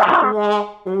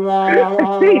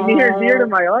to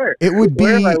my heart. It would be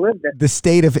the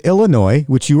state of Illinois,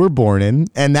 which you were born in,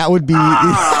 and that would be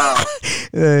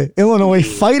Illinois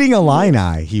Fighting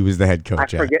Illini. He was the head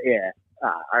coach. I forget. Yeah.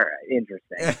 All right.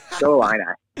 Interesting. Go Illini.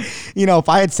 If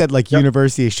I had said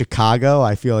University of Chicago,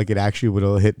 I feel like it actually would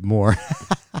have hit more.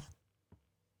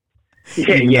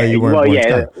 Yeah.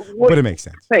 But it makes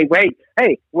sense. Hey,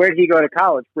 where did he go to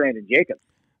college, Brandon Jacobs?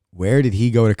 Where did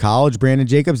he go to college, Brandon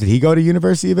Jacobs? Did he go to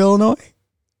University of Illinois?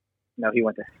 No, he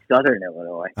went to Southern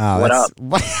Illinois. Oh, what up?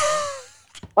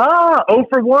 0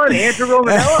 for 1, Andrew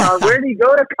Romanella. Where did he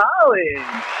go to college?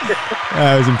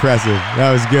 That was impressive.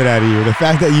 That was good out of you. The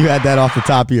fact that you had that off the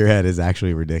top of your head is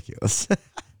actually ridiculous.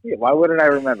 Yeah, why wouldn't I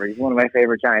remember? He's one of my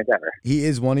favorite Giants ever. He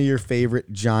is one of your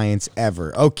favorite Giants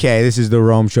ever. Okay, this is the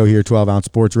Rome Show here, 12-ounce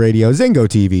Sports Radio, Zingo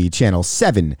TV, channel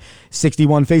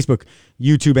 761, Facebook,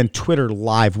 YouTube, and Twitter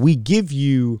Live. We give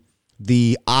you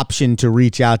the option to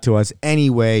reach out to us any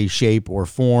way, shape, or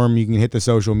form. You can hit the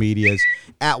social medias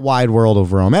at Wide World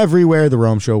of Rome. Everywhere, the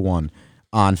Rome Show 1.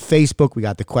 On Facebook, we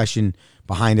got the question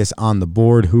behind us on the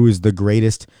board. Who is the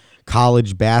greatest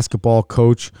college basketball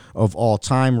coach of all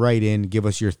time? Write in, give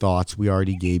us your thoughts. We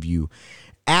already gave you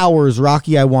ours.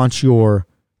 Rocky, I want your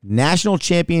national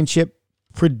championship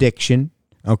prediction,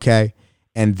 okay?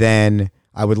 And then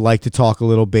I would like to talk a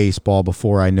little baseball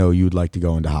before I know you'd like to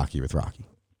go into hockey with Rocky.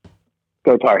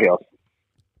 Go Tar Heels.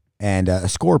 And a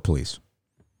score, please.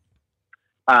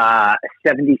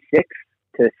 76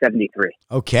 to 73.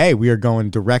 Okay, we are going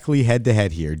directly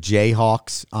head-to-head here.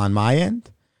 Jayhawks on my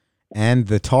end and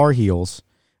the Tar Heels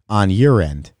on your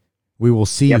end. We will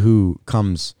see who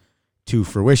comes to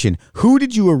fruition. Who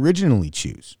did you originally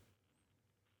choose?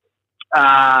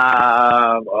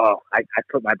 I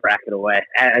put my bracket away.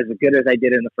 As good as I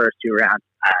did in the first two rounds,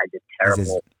 I did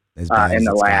terrible as bad in as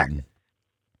the it's last. gotten.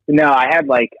 No, I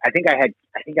think I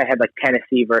had like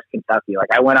Tennessee versus Kentucky. Like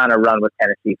I went on a run with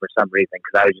Tennessee for some reason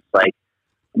because I was just like,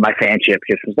 my fanship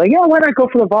just was like, yeah, why not go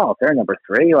for the Vols? They're number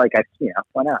 3. Like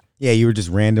why not? Yeah, you were just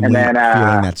randomly feeling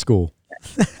that school.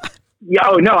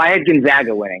 No, I had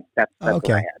Gonzaga winning. That's okay.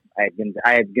 what I had.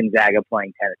 I had Gonzaga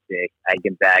playing Tennessee. I had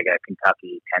Gonzaga,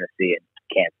 Kentucky, Tennessee, and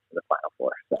Kansas in the Final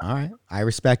Four. So. All right, I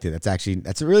respect it.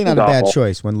 That's really not a bad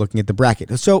choice when looking at the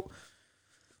bracket. So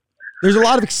there's a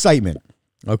lot of excitement,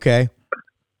 okay,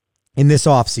 in this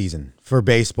offseason for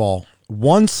baseball.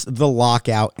 Once the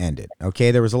lockout ended,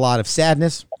 okay, there was a lot of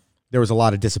sadness. There was a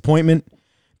lot of disappointment.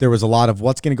 There was a lot of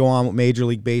what's going to go on with Major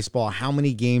League Baseball. How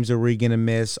many games are we going to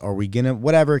miss? Are we going to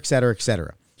whatever, et cetera, et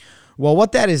cetera. Well,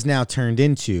 what that is now turned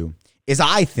into is,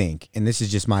 I think, and this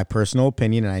is just my personal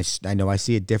opinion, and I know I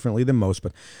see it differently than most,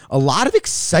 but a lot of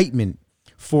excitement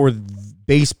for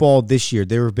baseball this year.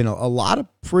 There have been a lot of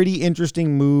pretty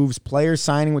interesting moves, players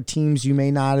signing with teams you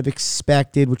may not have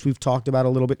expected, which we've talked about a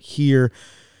little bit here.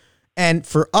 And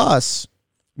for us,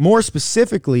 more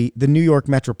specifically, the New York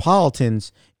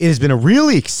Metropolitans, it has been a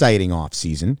really exciting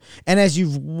offseason. And as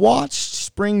you've watched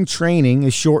spring training,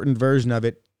 a shortened version of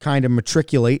it, kind of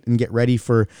matriculate and get ready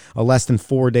for a less than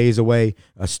 4 days away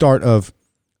start of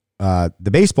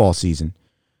the baseball season,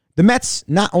 the Mets,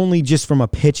 not only just from a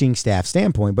pitching staff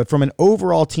standpoint, but from an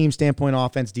overall team standpoint,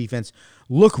 offense, defense,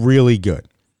 look really good.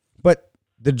 But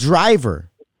the driver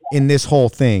in this whole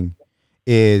thing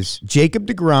is Jacob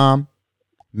DeGrom,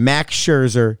 Max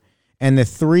Scherzer, and the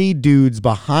 3 dudes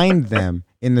behind them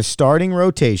in the starting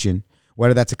rotation,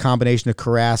 whether that's a combination of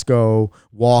Carrasco,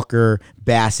 Walker,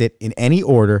 Bassett, in any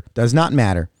order, does not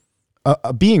matter,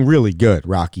 being really good,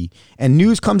 Rocky. And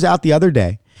news comes out the other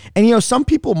day, and some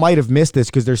people might have missed this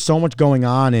because there's so much going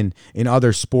on in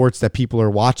other sports that people are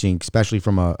watching, especially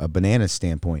from a banana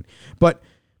standpoint. But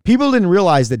people didn't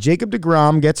realize that Jacob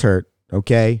DeGrom gets hurt,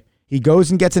 okay? He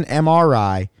goes and gets an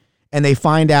MRI, and they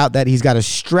find out that he's got a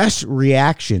stress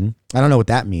reaction, I don't know what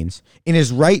that means, in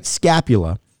his right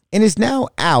scapula, and is now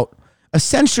out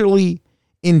essentially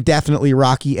indefinitely,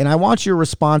 Rocky. And I want your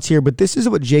response here, but this is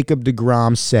what Jacob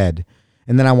DeGrom said,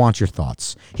 and then I want your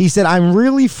thoughts. He said, "I'm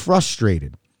really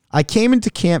frustrated. I came into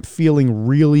camp feeling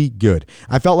really good.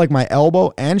 I felt like my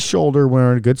elbow and shoulder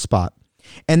were in a good spot.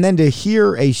 And then to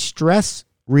hear a stress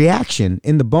reaction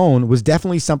in the bone was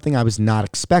definitely something I was not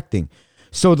expecting.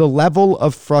 So the level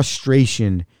of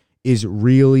frustration is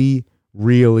really,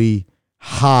 really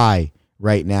high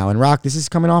right now." And Rock, this is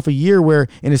coming off a year where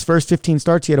in his first 15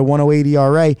 starts, he had a 108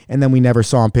 ERA, and then we never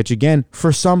saw him pitch again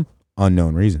for some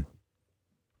unknown reason.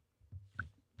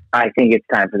 I think it's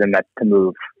time for the Mets to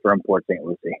move from Port St.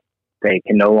 Lucie. They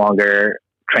can no longer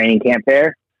training camp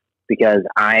there because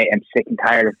I am sick and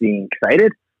tired of being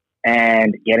excited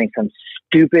and getting some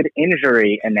stupid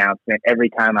injury announcement every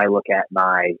time I look at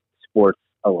my sports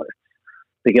alerts,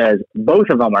 because both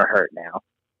of them are hurt now.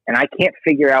 And I can't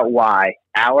figure out why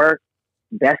our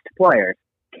best players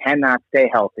cannot stay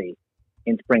healthy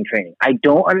in spring training. I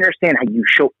don't understand how you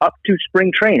show up to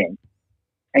spring training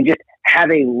and just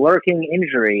have a lurking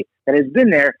injury that has been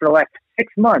there for the last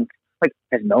 6 months. Like,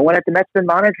 has no one at the Mets been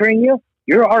monitoring you?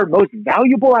 You're our most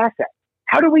valuable asset.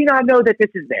 How do we not know that this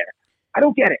is there? I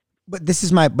don't get it. But this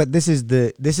is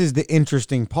the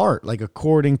interesting part. Like,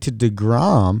 according to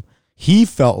DeGrom, he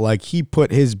felt like he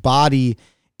put his body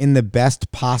in the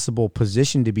best possible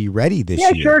position to be ready this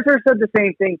year. Yeah, Scherzer said the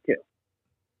same thing too.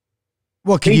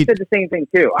 Well, he said the same thing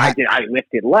too. I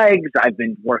lifted legs. I've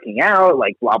been working out,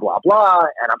 like blah blah blah,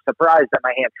 and I'm surprised that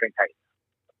my hamstring tightened.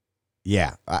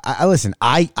 Yeah, I listen.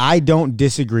 I don't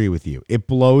disagree with you. It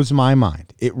blows my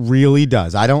mind. It really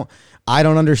does. I don't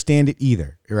understand it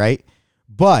either. Right,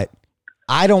 but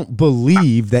I don't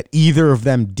believe that either of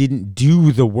them didn't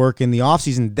do the work in the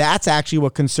offseason. That's actually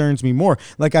what concerns me more.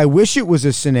 Like, I wish it was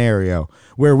a scenario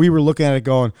where we were looking at it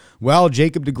going, well,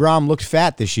 Jacob DeGrom looked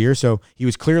fat this year, so he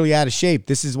was clearly out of shape.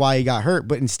 This is why he got hurt.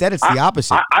 But instead, it's the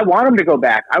opposite. I want him to go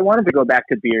back. I want him to go back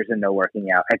to beers and no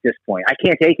working out at this point. I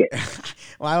can't take it.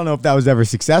 I don't know if that was ever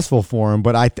successful for him,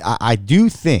 but I do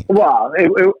think. Well,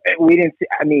 we didn't see,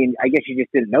 I mean, I guess you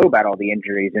just didn't know about all the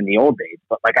injuries in the old days,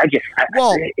 but like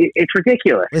it's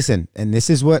ridiculous. Listen, and this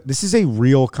is a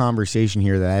real conversation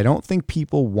here that I don't think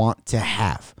people want to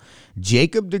have.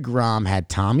 Jacob DeGrom had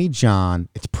Tommy John,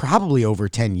 it's probably over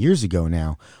 10 years ago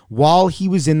now, while he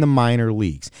was in the minor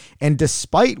leagues. And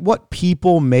despite what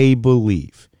people may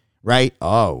believe, right?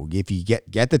 Oh, if you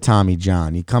get the Tommy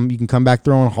John, you can come back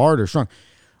throwing hard or strong.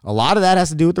 A lot of that has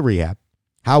to do with the rehab,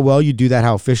 how well you do that,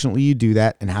 how efficiently you do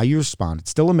that, and how you respond.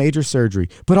 It's still a major surgery,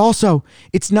 but also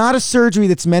it's not a surgery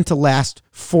that's meant to last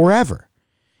forever.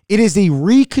 It is a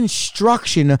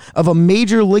reconstruction of a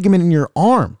major ligament in your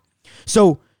arm.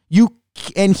 So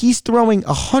he's throwing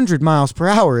 100 miles per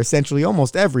hour, essentially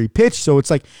almost every pitch. So it's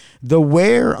like the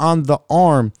wear on the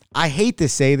arm. I hate to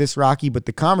say this, Rocky, but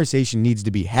the conversation needs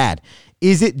to be had.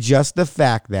 Is it just the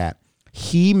fact that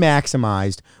he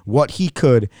maximized what he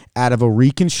could out of a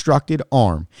reconstructed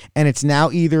arm, and it's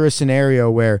now either a scenario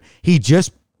where he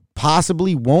just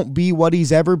possibly won't be what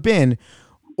he's ever been,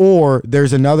 or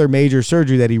there's another major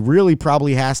surgery that he really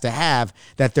probably has to have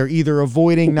that they're either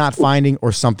avoiding, not finding,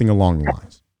 or something along the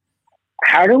lines?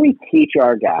 How do we teach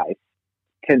our guys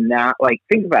to not, like,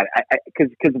 think about it?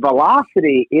 Because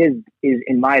velocity is,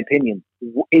 in my opinion,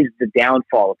 is the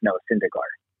downfall of Noah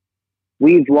Syndergaard.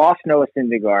 We've lost Noah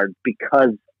Syndergaard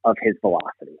because of his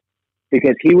velocity,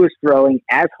 because he was throwing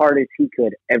as hard as he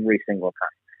could every single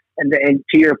time. And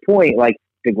to your point, like,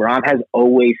 DeGrom has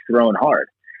always thrown hard.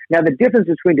 Now, the difference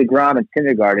between DeGrom and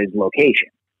Syndergaard is location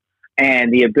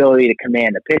and the ability to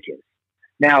command the pitches.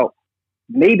 Now,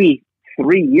 maybe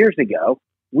 3 years ago,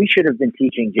 we should have been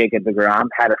teaching Jacob DeGrom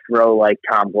how to throw like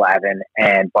Tom Glavine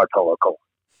and Bartolo Colon.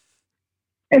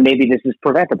 And maybe this is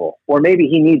preventable. Or maybe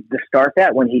he needs to start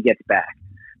that when he gets back.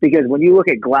 Because when you look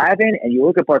at Glavine and you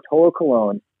look at Bartolo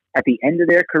Colon, at the end of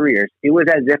their careers, it was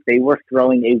as if they were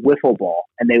throwing a wiffle ball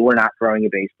and they were not throwing a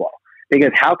baseball.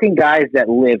 Because how can guys that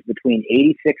live between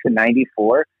 86 and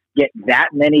 94 get that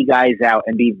many guys out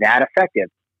and be that effective?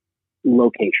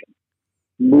 Location,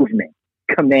 movement,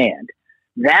 command.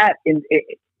 That is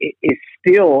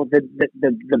still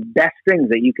the best things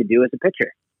that you could do as a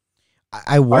pitcher.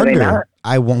 I wonder.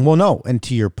 Well, no. And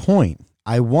to your point,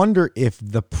 I wonder if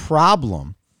the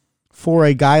problem for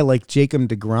a guy like Jacob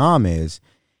DeGrom is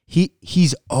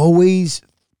he's always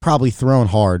probably thrown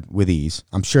hard with ease.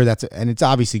 I'm sure and it's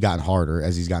obviously gotten harder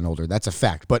as he's gotten older. That's a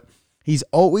fact. But he's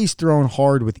always thrown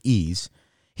hard with ease.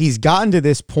 He's gotten to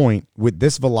this point with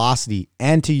this velocity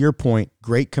and, to your point,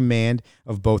 great command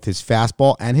of both his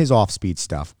fastball and his off-speed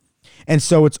stuff. And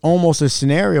so it's almost a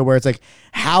scenario where it's like,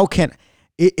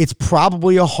 it's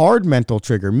probably a hard mental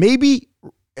trigger. Maybe,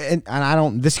 and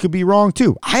this could be wrong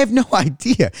too. I have no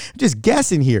idea. I'm just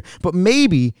guessing here. But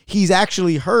maybe he's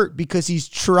actually hurt because he's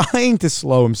trying to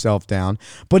slow himself down,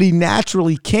 but he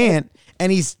naturally can't,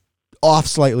 and he's off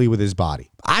slightly with his body.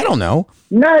 I don't know.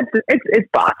 No, it's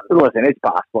possible. Listen, it's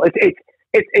possible.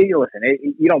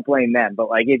 You don't blame them, but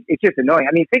like it's just annoying.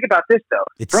 I mean, think about this though.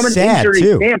 It's from an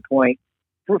injury standpoint.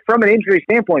 From an injury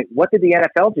standpoint, what did the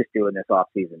NFL just do in this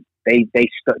offseason?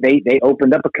 They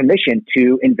opened up a commission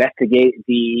to investigate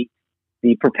the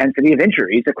propensity of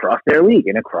injuries across their league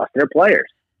and across their players.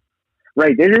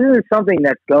 Right, this isn't something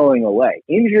that's going away.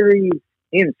 Injuries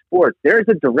in sports, there's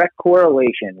a direct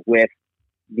correlation with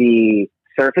the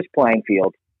surface playing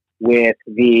field, with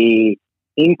the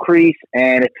increase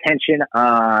and attention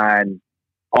on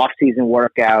off-season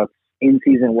workouts,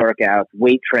 in-season workouts,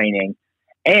 weight training,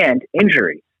 and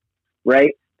injuries,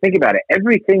 right? Think about it.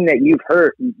 Everything that you've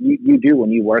heard you do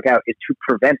when you work out is to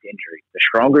prevent injury. The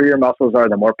stronger your muscles are,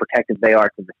 the more protective they are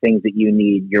to the things that you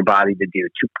need your body to do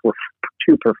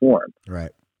to perform.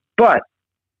 Right. But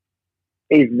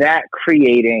is that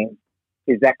creating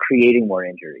more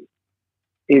injuries?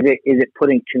 Is it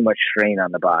putting too much strain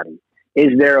on the body? Is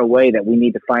there a way that we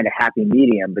need to find a happy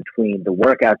medium between the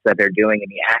workouts that they're doing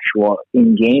and the actual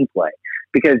in-game play?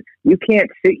 Because you can't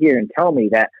sit here and tell me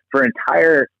that for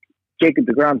Jacob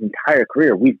DeGrom's entire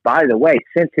career, we've, by the way,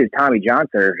 since his Tommy John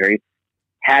surgery,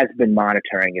 has been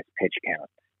monitoring his pitch count,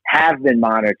 have been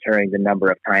monitoring the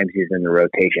number of times he's in the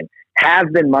rotation,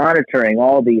 have been monitoring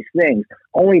all these things,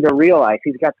 only to realize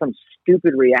he's got some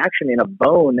stupid reaction in a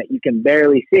bone that you can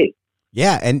barely see.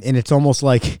 Yeah, and it's almost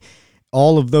like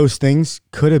all of those things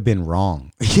could have been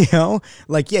wrong, you know?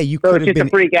 Like, yeah, you could have been... So it's just a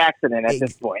freak accident at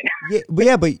this point.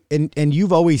 but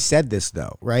you've always said this,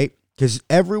 though, right? Because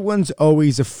everyone's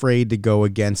always afraid to go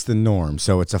against the norm.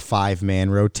 So it's a 5-man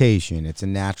rotation. It's a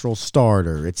natural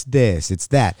starter. It's this. It's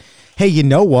that. Hey, you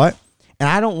know what? And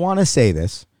I don't want to say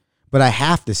this, but I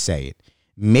have to say it.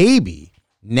 Maybe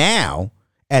now,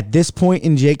 at this point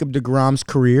in Jacob DeGrom's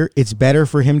career, it's better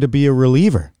for him to be a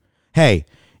reliever. Hey,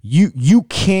 you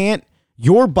can't,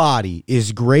 your body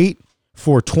is great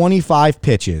for 25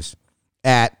 pitches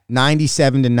at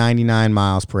 97 to 99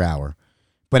 miles per hour.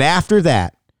 But after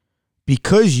that,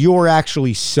 because you're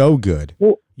actually so good,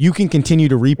 you can continue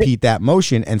to repeat that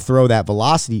motion and throw that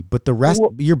velocity, but the rest,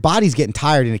 your body's getting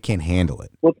tired and it can't handle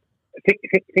it. Well,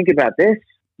 think about this,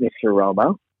 Mr.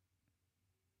 Romo.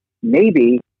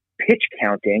 Maybe pitch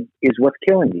counting is what's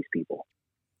killing these people.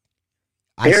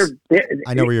 I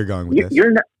know where you're going with this.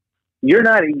 You're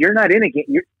not in a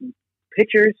game.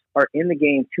 Pitchers are in the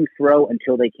game to throw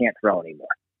until they can't throw anymore,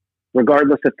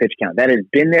 regardless of pitch count. That has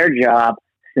been their job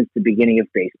since the beginning of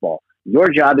baseball. Your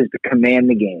job is to command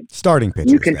the game. Starting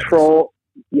pitchers. You control.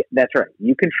 That's right.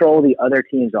 You control the other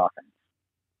team's offense.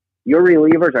 Your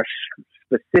relievers are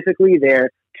specifically there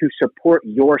to support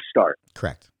your start.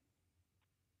 Correct.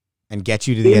 And get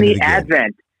you to the end of the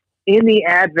game. In the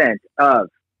advent of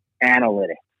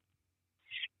analytics,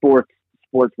 sports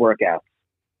workouts,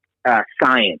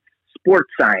 science, sports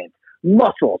science,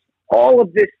 muscles, all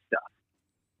of this stuff,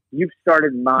 you've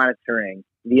started monitoring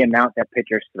the amount that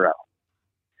pitchers throw.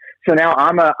 So now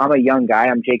I'm a young guy.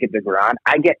 I'm Jacob DeGrom.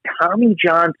 I get Tommy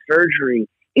John surgery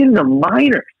in the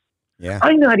minors. Yeah.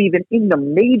 I'm not even in the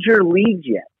major leagues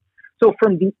yet. So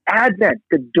from the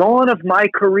dawn of my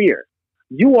career,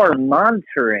 you are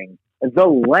monitoring the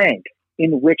length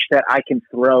in which that I can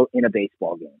throw in a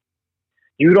baseball game.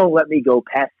 You don't let me go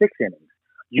past 6 innings.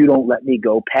 You don't let me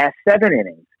go past 7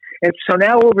 innings. And so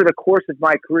now over the course of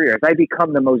my career, as I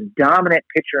become the most dominant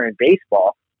pitcher in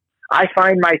baseball, I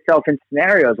find myself in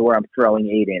scenarios where I'm throwing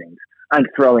 8 innings. I'm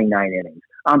throwing 9 innings.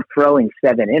 I'm throwing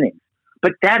 7 innings.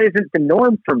 But that isn't the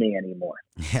norm for me anymore.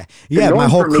 Yeah, my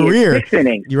whole career.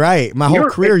 You're right. My whole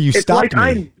career, you stopped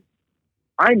me.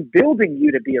 I'm building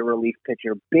you to be a relief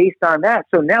pitcher based on that.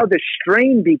 So now the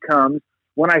strain becomes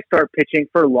when I start pitching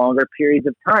for longer periods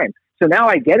of time. So now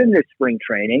I get into spring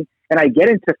training and I get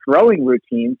into throwing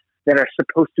routines that are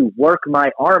supposed to work my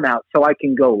arm out so I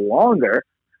can go longer.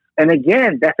 And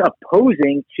again, that's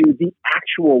opposing to the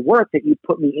actual work that you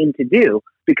put me in to do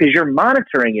because you're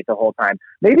monitoring it the whole time.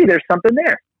 Maybe there's something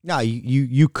there. No,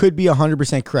 you could be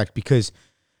 100% correct because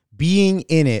being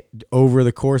in it over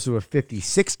the course of a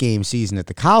 56-game season at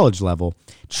the college level,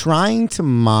 trying to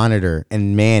monitor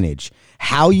and manage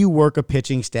how you work a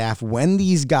pitching staff, when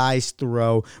these guys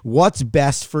throw, what's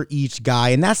best for each guy.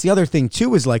 And that's the other thing,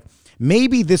 too, is like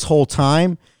maybe this whole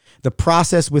time, the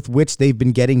process with which they've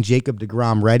been getting Jacob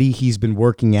DeGrom ready, he's been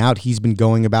working out, he's been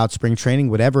going about spring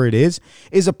training, whatever it is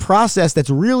a process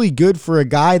that's really good for a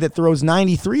guy that throws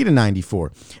 93 to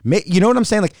 94. You know what I'm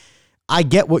saying? Like, I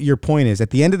get what your point is. At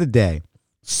the end of the day,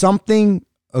 something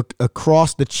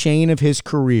across the chain of his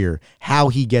career, how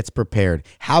he gets prepared,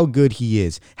 how good he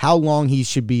is, how long he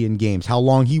should be in games, how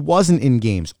long he wasn't in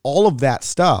games, all of that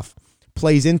stuff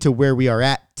plays into where we are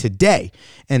at today.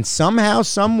 And somehow,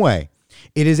 some way,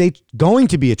 it is going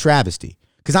to be a travesty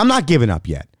because I'm not giving up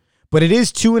yet. But it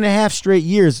is 2.5 straight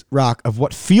years, Rock, of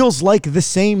what feels like the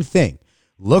same thing.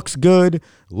 Looks good,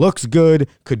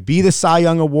 could be the Cy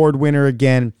Young Award winner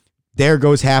again. There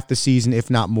goes half the season, if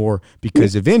not more,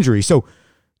 because of injury. So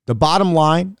the bottom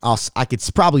line, I could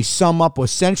probably sum up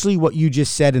essentially what you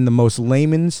just said in the most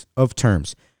layman's of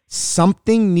terms.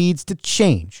 Something needs to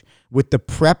change with the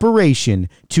preparation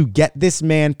to get this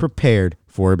man prepared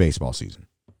for a baseball season.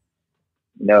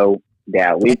 No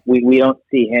doubt. We don't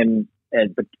see him,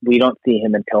 but we don't see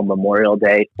him until Memorial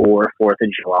Day or 4th of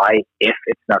July if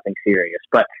it's nothing serious.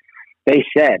 But they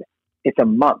said it's a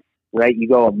month, right? You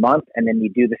go a month and then you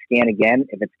do the scan again.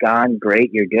 If it's gone,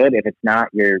 great, you're good. If it's not,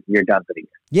 you're done for the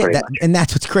year. Yeah, and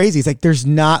that's what's crazy. It's like there's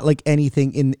not like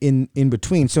anything in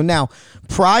between. So now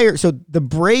so the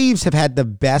Braves have had the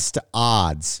best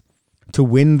odds to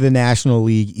win the National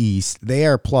League East. They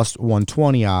are plus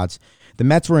 120 odds. The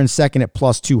Mets were in second at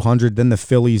plus 200, then the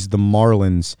Phillies, the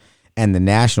Marlins, and the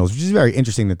Nationals, which is very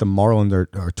interesting that the Marlins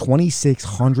are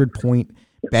 2,600 point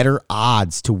better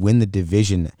odds to win the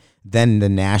division than the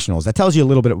Nationals. That tells you a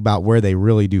little bit about where they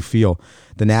really do feel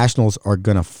the Nationals are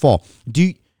going to fall.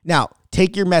 Now,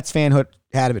 take your Mets fanhood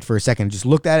out of it for a second and just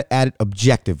look at it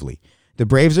objectively. The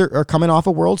Braves are coming off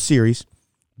a World Series,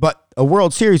 but a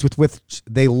World Series with which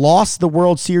they lost the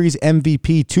World Series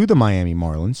MVP to the Miami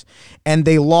Marlins, and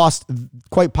they lost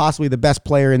quite possibly the best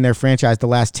player in their franchise the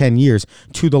last 10 years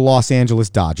to the Los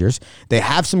Angeles Dodgers. They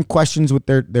have some questions with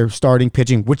their starting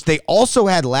pitching, which they also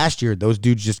had last year. Those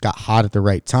dudes just got hot at the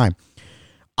right time.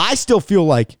 I still feel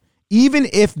like even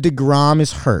if DeGrom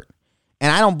is hurt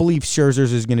And I don't believe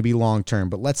Scherzer's is going to be long-term,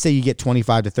 but let's say you get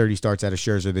 25 to 30 starts out of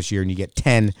Scherzer this year and you get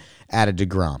 10 out of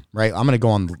DeGrom, right? I'm going to go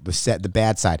on the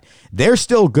bad side. They're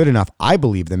still good enough, I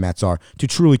believe the Mets are, to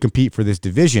truly compete for this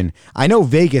division. I know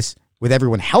Vegas, with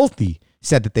everyone healthy,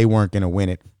 said that they weren't going to win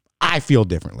it. I feel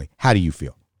differently. How do you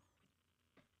feel?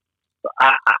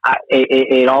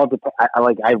 It all depends.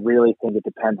 I really think it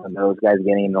depends on those guys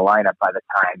getting in the lineup by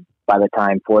the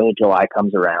time 4th of July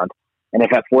comes around. And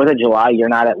if at 4th of July you're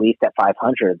not at least at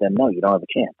 500, then no, you don't have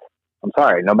a chance. I'm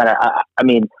sorry. No matter, I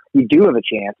mean, you do have a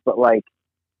chance, but like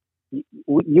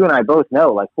you and I both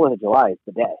know, like 4th of July is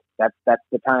the day. That's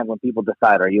the time when people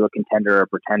decide, are you a contender or a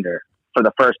pretender for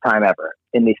the first time ever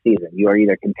in this season? You are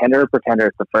either contender or pretender.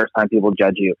 It's the first time people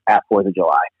judge you at 4th of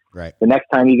July. Right. The next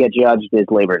time you get judged is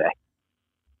Labor Day.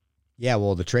 Yeah,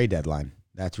 well, the trade deadline.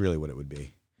 That's really what it would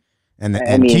be. And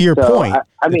to your point,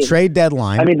 the trade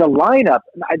deadline. I mean, the lineup.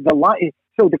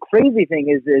 So the crazy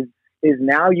thing is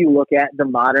now you look at the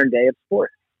modern day of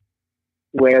sports,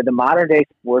 where the modern day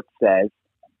sports says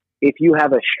if you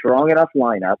have a strong enough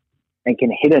lineup and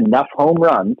can hit enough home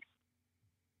runs,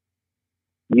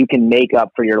 you can make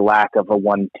up for your lack of your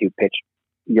 1 and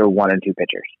 2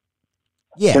 pitchers.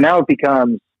 Yeah. So now it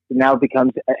becomes.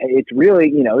 It's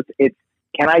really, it's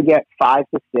can I get 5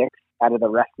 to 6 out of the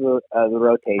rest of the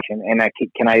rotation, and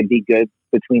can I be good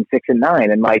between 6 and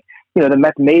 9? And the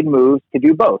Mets made moves to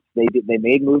do both. They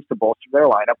made moves to bolster their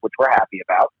lineup, which we're happy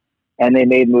about, and they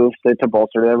made moves to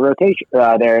bolster their rotation,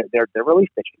 their relief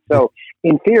pitching. So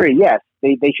in theory, yes,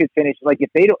 they should finish. Like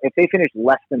if they finish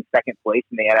less than second place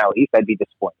in the NL East, I'd be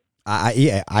disappointed.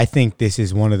 I think this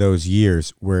is one of those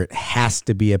years where it has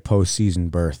to be a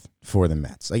postseason berth for the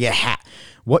Mets. Like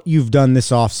what you've done this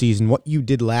offseason, what you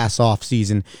did last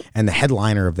offseason, and the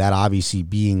headliner of that obviously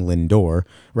being Lindor,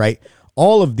 right?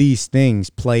 All of these things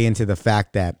play into the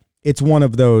fact that it's one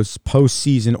of those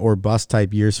postseason or bust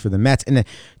type years for the Mets. And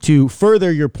to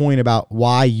further your point about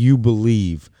why you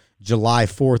believe July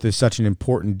 4th is such an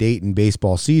important date in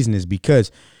baseball season is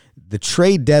because the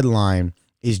trade deadline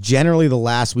is generally the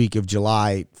last week of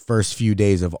July, first few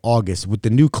days of August. With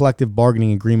the new collective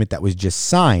bargaining agreement that was just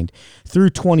signed through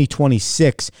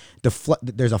 2026,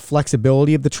 there's a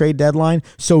flexibility of the trade deadline,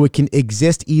 so it can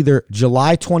exist either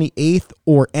July 28th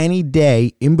or any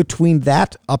day in between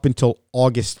that up until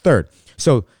August 3rd.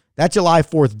 So that July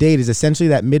 4th date is essentially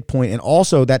that midpoint, and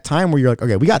also that time where you're like,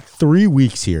 okay, we got 3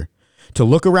 weeks here to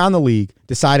look around the league,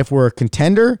 decide if we're a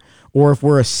contender or if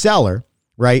we're a seller,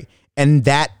 right? And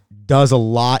that does a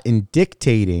lot in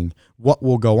dictating what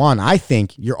will go on. I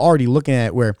think you're already looking at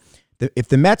it where if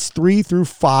the Mets 3 through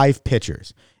 5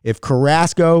 pitchers, if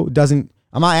Carrasco doesn't,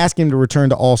 I'm not asking him to return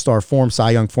to all-star form,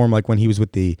 Cy Young form, like when he was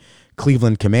with the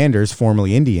Cleveland Commanders,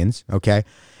 formerly Indians, okay?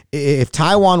 If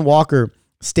Taijuan Walker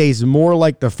stays more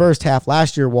like the first half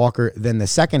last year Walker than the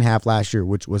second half last year,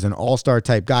 which was an all-star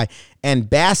type guy, and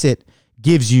Bassett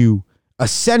gives you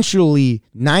essentially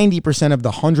 90% of the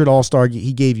 100 all-star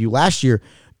he gave you last year,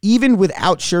 even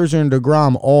without Scherzer and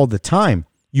DeGrom all the time,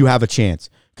 you have a chance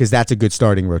because that's a good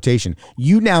starting rotation.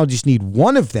 You now just need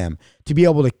one of them to be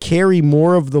able to carry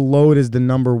more of the load as the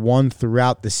number one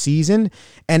throughout the season.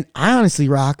 And I honestly,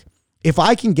 Rock, if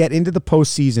I can get into the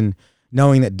postseason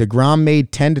knowing that DeGrom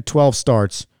made 10 to 12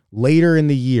 starts later in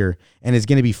the year and is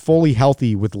going to be fully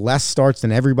healthy with less starts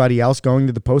than everybody else going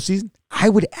to the postseason, I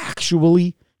would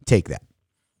actually take that.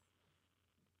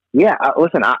 Yeah,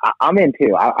 listen, I'm in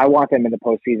too. I want them in the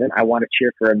postseason. I want to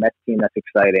cheer for a Mets team that's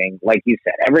exciting. Like you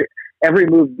said, every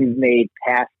move we've made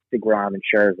past DeGrom and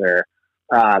Scherzer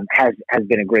has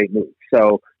been a great move.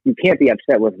 So you can't be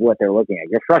upset with what they're looking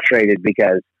at. You're frustrated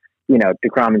because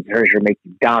DeGrom and Scherzer make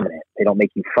you dominant. They don't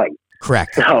make you fight.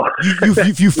 Correct. So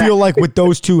you feel like with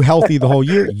those two healthy the whole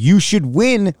year, you should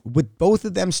win with both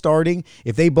of them starting.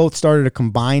 If they both started a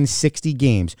combined 60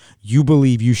 games, you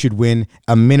believe you should win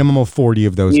a minimum of 40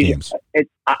 of those games.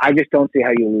 I just don't see how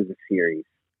you lose a series.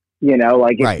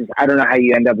 Right. Just, I don't know how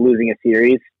you end up losing a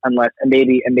series unless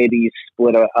maybe you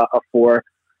split a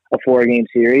 4-game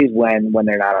series when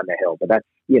they're not on the hill. But that's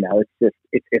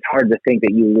it's hard to think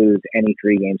that you lose any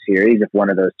 3-game series if one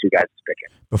of those two guys is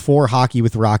pitching. Before Hockey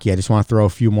with Rocky, I just want to throw a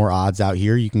few more odds out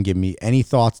here. You can give me any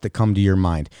thoughts that come to your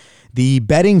mind. The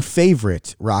betting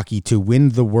favorite, Rocky, to win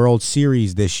the World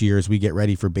Series this year as we get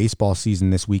ready for baseball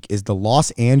season this week is the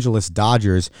Los Angeles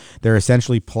Dodgers. They're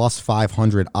essentially plus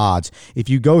 500 odds. If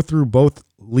you go through both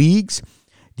leagues,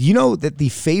 do you know that the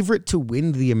favorite to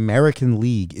win the American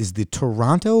League is the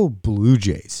Toronto Blue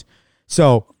Jays?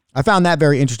 So I found that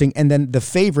very interesting. And then the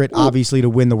favorite, obviously, to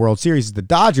win the World Series is the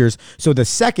Dodgers. So the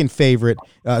second favorite,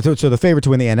 so the favorite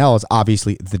to win the NL is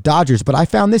obviously the Dodgers. But I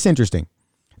found this interesting.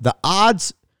 The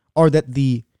odds are that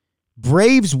the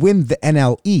Braves win the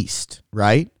NL East,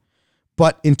 right?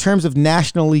 But in terms of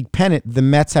National League pennant, the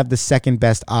Mets have the second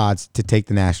best odds to take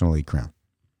the National League crown.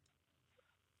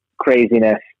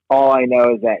 Craziness. All I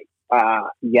know is that,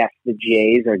 yes, the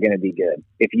Jays are going to be good.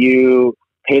 If you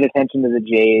paid attention to the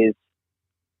Jays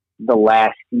the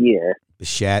last year,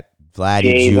 Bichette, Vladdy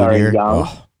Jays Jr. are young.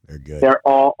 Oh, they're good. They're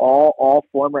all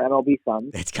former MLB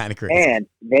Suns. It's kind of crazy. And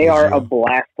they are a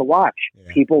blast to watch.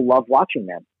 Yeah. People love watching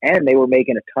them. And they were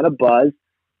making a ton of buzz.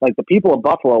 Like, the people of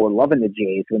Buffalo were loving the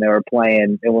Jays when they were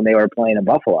playing in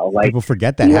Buffalo. Like, people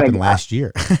forget that happened last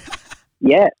year.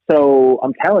 Yeah, so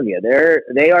I'm telling you,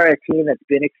 they are a team that's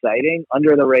been exciting,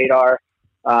 under the radar,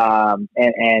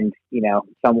 and you know,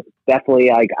 some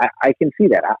definitely I can see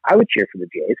that. I would cheer for the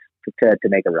Jays to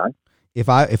make a run. If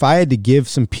I had to give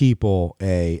some people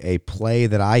a play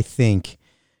that I think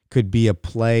could be a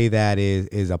play that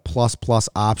is a plus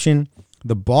option,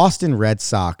 the Boston Red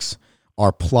Sox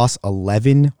are plus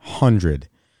 1,100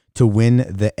 to win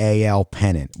the AL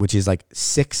pennant, which is like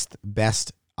sixth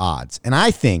best odds. And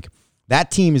I think that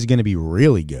team is going to be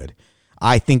really good.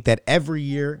 I think that every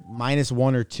year, minus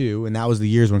 1 or 2, and that was the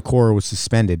years when Cora was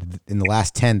suspended. In the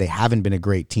last 10, they haven't been a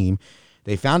great team.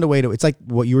 They found a way to, it's like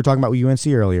what you were talking about with UNC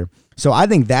earlier. So I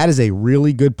think that is a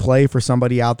really good play for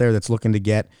somebody out there that's looking to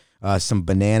get some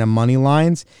banana money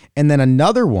lines. And then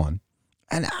another one,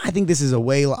 and I think this is a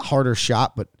way harder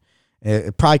shot, but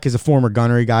probably because a former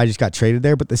gunnery guy just got traded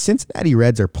there. But the Cincinnati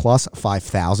Reds are plus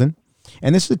 5,000.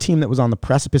 And this is a team that was on the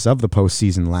precipice of the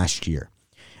postseason last year.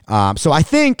 So I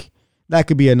think that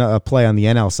could be a play on the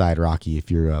NL side, Rocky,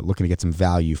 if you're looking to get some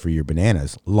value for your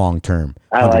bananas long term.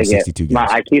 I like it. Games.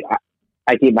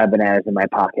 I keep my bananas in my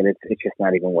pocket. It's just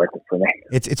not even worth it for me.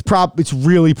 It's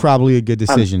really probably a good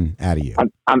decision out of you.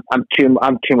 I'm too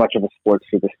much of a sports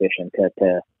superstition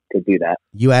to do that.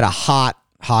 You had a hot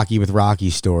Hockey with Rocky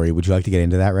story. Would you like to get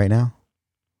into that right now?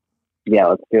 Yeah,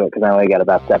 let's do it because I only got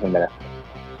about 7 minutes.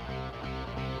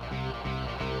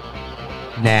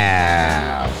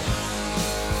 Now,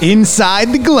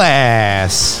 inside the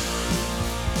glass,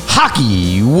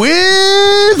 Hockey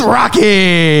with Rocky.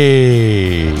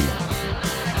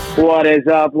 What is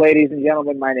up, ladies and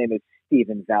gentlemen? My name is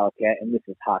Steven Valaket, and this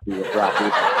is Hockey with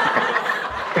Rocky.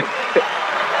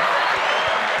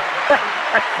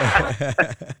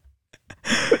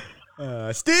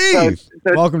 Steve,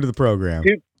 welcome to the program.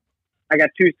 I got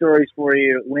 2 stories for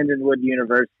you. Lindenwood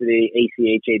University,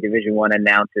 ACHA Division I,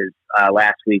 announces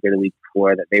last week or the week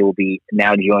before that they will be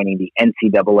now joining the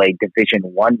NCAA Division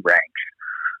I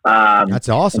ranks. That's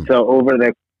awesome. So over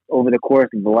the course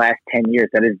of the last 10 years,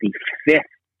 that is the 5th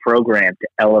program to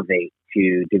elevate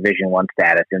to Division I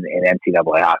status in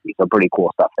NCAA hockey. So pretty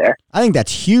cool stuff there. I think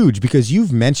that's huge because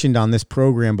you've mentioned on this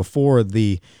program before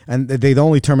the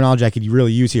only terminology I could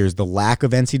really use here is the lack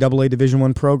of NCAA Division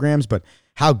I programs, but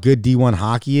how good D1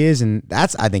 hockey is, and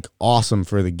that's, I think, awesome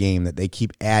for the game that they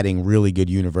keep adding really good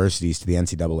universities to the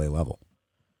NCAA level.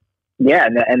 Yeah,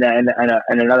 and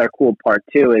another cool part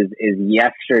too is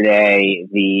yesterday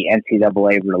the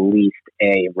NCAA released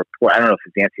a report. I don't know if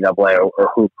it's the NCAA or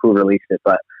who released it,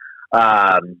 but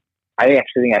I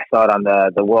actually think I saw it on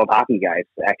the World Hockey Guys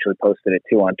actually posted it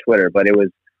too on Twitter. But it was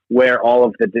where all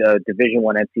of the Division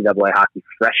I NCAA hockey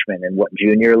freshmen and what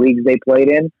junior leagues they played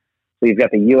in. So you've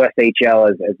got the USHL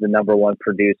as the number 1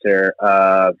 producer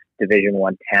of Division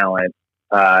I talent.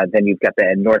 Then you've got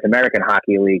the North American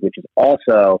Hockey League, which is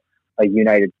also a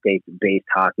United States-based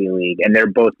hockey league, and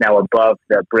they're both now above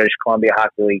the British Columbia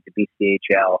Hockey League, the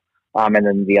BCHL, and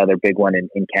then the other big one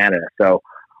in Canada. So,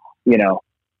 you know,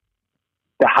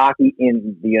 the hockey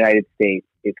in the United States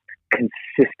is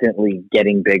consistently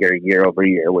getting bigger year over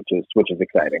year, which is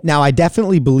exciting. Now, I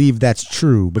definitely believe that's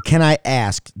true, but can I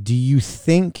ask, do you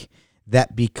think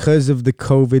that because of the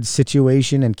COVID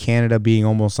situation and Canada being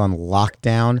almost on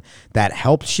lockdown, that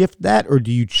helped shift that, or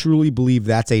do you truly believe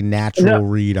that's a natural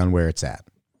read on where it's at?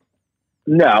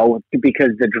 No, because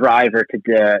the driver to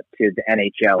the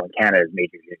NHL in Canada is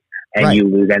major junior, and right. You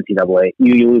lose NCAA.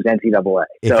 You lose NCAA.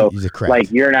 So, like,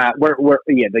 you're not. We're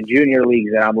the junior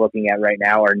leagues that I'm looking at right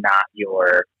now are not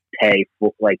your pay.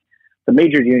 Like the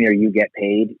major junior, you get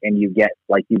paid and you get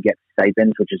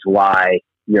stipends, which is why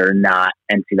you're not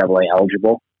NCAA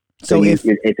eligible. So it's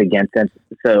against them.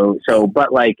 But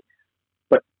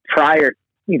prior,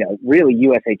 really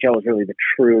USHL is really the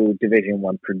true Division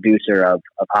I producer of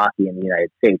hockey in the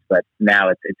United States. But now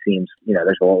it seems,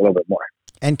 there's a little bit more.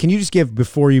 And can you just give,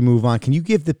 before you move on, can you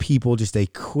give the people just a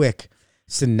quick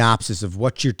synopsis of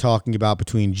what you're talking about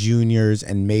between juniors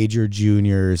and major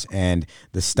juniors and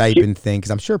the stipend thing?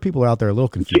 Because I'm sure people are out there a little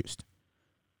confused.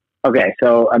 Okay,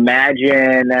 so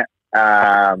imagine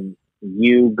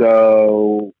you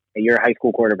go you're a high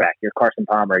school quarterback, you're Carson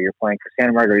Palmer, you're playing for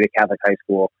Santa Margarita Catholic High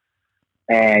School,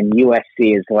 and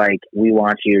USC is like, we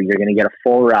want you, you're going to get a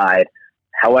full ride.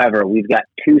 However, we've got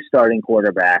 2 starting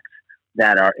quarterbacks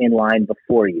that are in line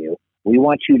before you. We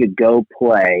want you to go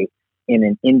play in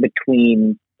an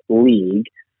in-between league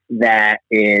that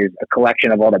is a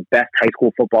collection of all the best high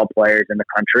school football players in the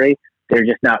country. They're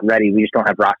just not ready. We just don't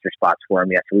have roster spots for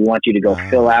them yet. So we want you to go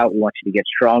fill out. We want you to get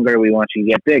stronger. We want you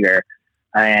to get bigger.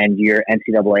 And you're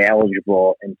NCAA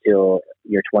eligible until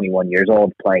you're 21 years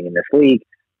old playing in this league.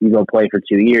 You go play for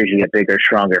 2 years. You get bigger,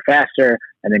 stronger, faster.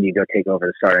 And then you go take over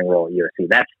the starting role at USC.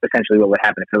 That's essentially what would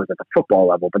happen if it was at the football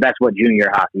level. But that's what junior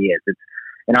hockey is. It's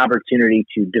an opportunity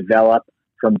to develop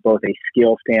from both a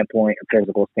skill standpoint, a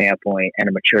physical standpoint, and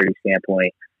a maturity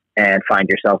standpoint, and find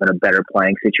yourself in a better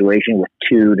playing situation with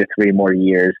 2 to 3 more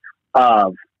years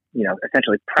of,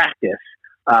 essentially practice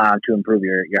to improve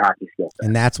your hockey skill set.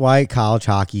 And that's why college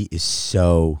hockey is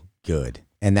so good.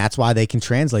 And that's why they can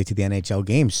translate to the NHL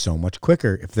games so much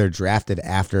quicker if they're drafted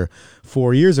after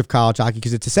 4 years of college hockey,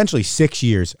 because it's essentially 6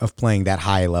 years of playing that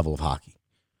high level of hockey.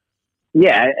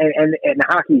 Yeah, and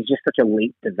hockey is just such a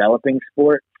late developing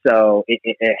sport, so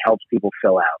it helps people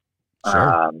fill out.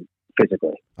 Sure.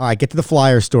 Physically. All right, get to the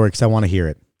Flyers story because I want to hear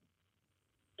it.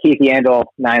 Keith Yandel,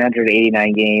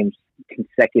 989 games,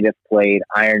 consecutive played,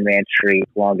 Iron Man streak,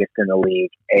 longest in the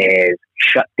league, is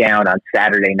shut down on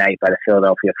Saturday night by the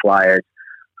Philadelphia Flyers,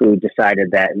 who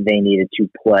decided that they needed to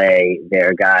play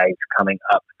their guys coming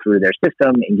up through their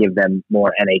system and give them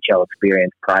more NHL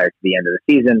experience prior to the end of the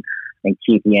season. And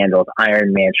Keith Yandel's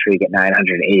Iron Man streak at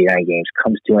 989 games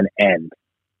comes to an end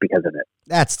because of it.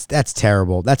 That's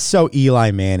terrible. That's so Eli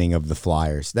Manning of the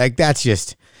Flyers.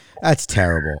 That's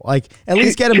terrible. Like, at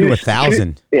least get him to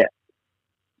 1,000. Yeah.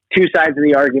 2 sides of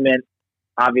the argument.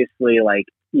 Obviously,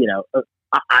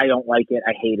 I don't like it.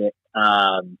 I hate it.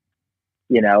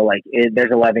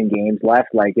 There's 11 games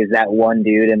left. Like, is that one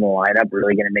dude in the lineup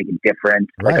really going to make a difference?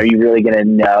 Right. Like, are you really going to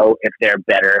know if they're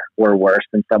better or worse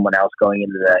than someone else going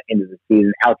into the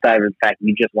season? Outside of the fact that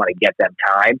you just want to get them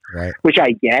time, right, which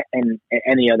I get. And at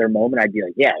any other moment, I'd be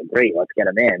like, yeah, great, let's get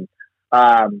them in.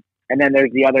 And then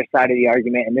there's the other side of the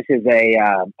argument, and this is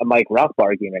a Mike Rupp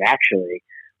argument actually,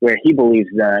 where he believes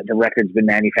the record's been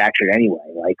manufactured anyway.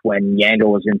 Like when Yandel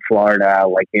was in Florida,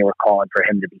 like they were calling for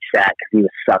him to be sacked because he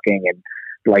was sucking, and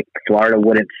like Florida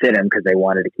wouldn't fit him because they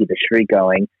wanted to keep a streak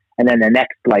going. And then the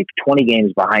next 20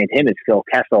 games behind him is Phil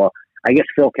Kessel. I guess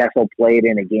Phil Kessel played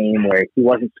in a game where he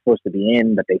wasn't supposed to be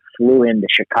in, but they flew him to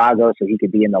Chicago so he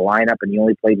could be in the lineup, and he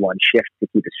only played 1 shift to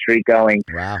keep the streak going.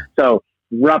 Wow. So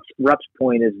Rupp's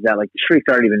point is that the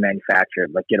streak's already been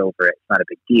manufactured. Like, get over it. It's not a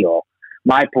big deal.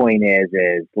 My point is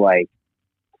it's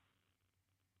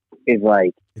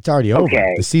already over.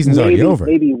 Okay, the season's already over.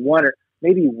 Maybe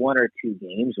one or 2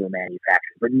 games were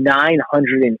manufactured, but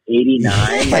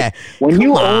 989. Yeah, when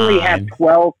you only have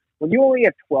 12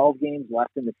 games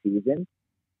left in the season,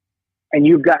 and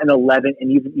you've got 11,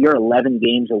 and you're 11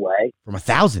 games away from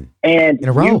 1,000 and in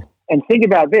a row. And think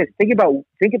about this. Think about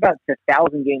the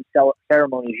 1,000-game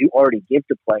ceremonies you already give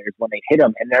to players when they hit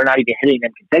them, and they're not even hitting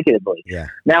them consecutively. Yeah.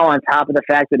 Now, on top of the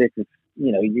fact that it's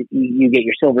you get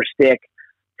your silver stick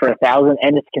for 1,000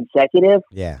 and it's consecutive.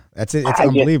 Yeah, that's it. It's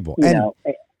unbelievable.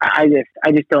 I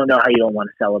just don't know how you don't want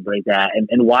to celebrate that,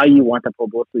 and why you want the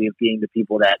publicity of being the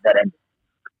people that end.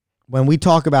 When we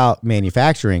talk about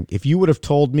manufacturing, if you would have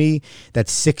told me that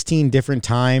 16 different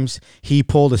times he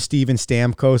pulled a Steven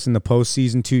Stamkos in the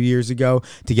postseason 2 years ago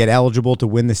to get eligible to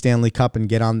win the Stanley Cup and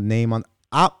get on the name on,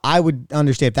 I would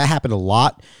understand if that happened a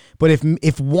lot. But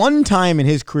if one time in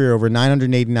his career over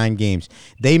 989 games,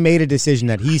 they made a decision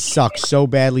that he sucks so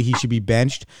badly he should be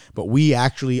benched, but we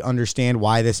actually understand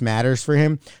why this matters for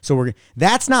him. So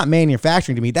that's not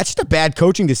manufacturing to me. That's just a bad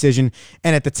coaching decision.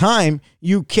 And at the time,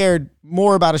 you cared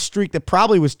more about a streak that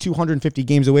probably was 250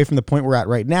 games away from the point we're at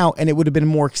right now, and it would have been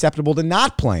more acceptable to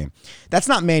not play him. That's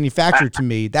not manufactured to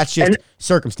me. That's just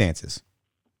circumstances.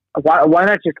 Why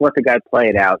not just let the guy play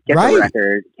it out, get right. the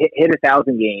record, hit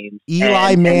 1,000 games,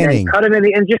 Eli Manning, and cut him in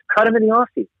the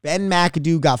offseason. Ben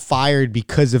McAdoo got fired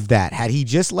because of that. Had he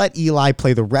just let Eli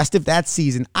play the rest of that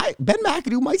season, Ben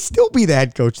McAdoo might still be the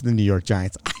head coach of the New York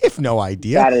Giants. I have no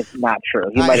idea. That is not true.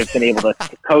 He might have been able to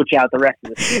coach out the rest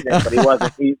of the season, but he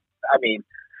wasn't.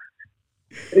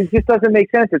 It just doesn't make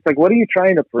sense. It's like, what are you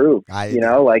trying to prove?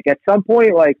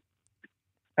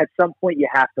 At some point, you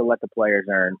have to let the players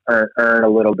earn a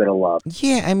little bit of love.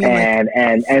 Yeah, I mean,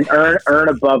 and earn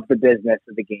above the business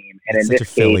of the game. And in this a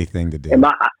Philly thing to do.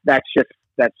 That's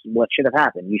what should have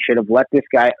happened. You should have let this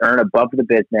guy earn above the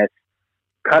business,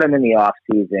 cut him in the off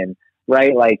season,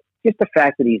 right? Like, just the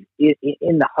fact that he's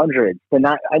in the hundreds.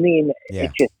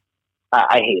 It's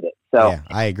I hate it. So yeah,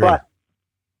 I agree. But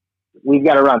we've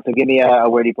got to run. So give me a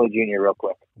where did he play junior real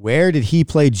quick. Where did he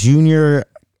play junior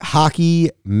hockey?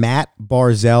 Matt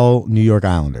Barzal, New York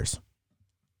Islanders.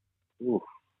 Ooh.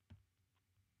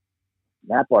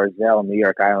 Matt Barzal, New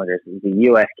York Islanders. He's a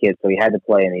U.S. kid, so he had to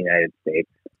play in the United States.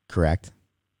 Correct.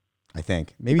 I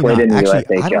think. Maybe played not. in the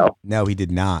Actually, no, he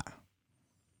did not.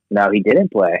 No, he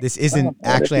didn't play. This isn't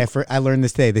actually. I learned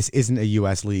this today. This isn't a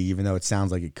U.S. league, even though it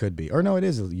sounds like it could be. Or no, it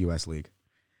is a U.S. league.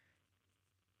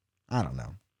 I don't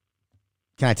know.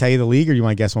 Can I tell you the league, or do you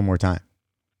want to guess one more time?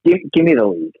 Give me the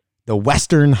league. The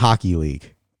Western Hockey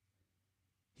League.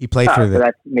 He played for the. So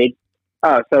that's made.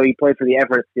 Oh, so he played for the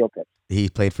Everett Steel Tips. He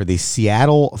played for the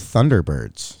Seattle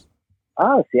Thunderbirds.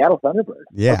 Oh, Seattle Thunderbirds.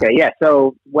 Yeah. Okay, yeah.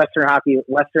 So Western Hockey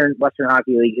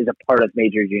League is a part of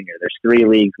Major Junior. There's 3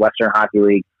 leagues: Western Hockey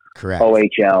League, correct,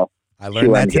 OHL. I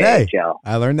learned that today. NJHL.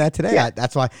 I learned that today. Yeah.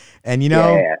 That's why. And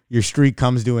your streak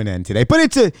comes to an end today. But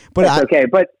it's okay.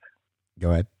 But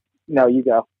go ahead. No, you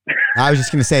go. I was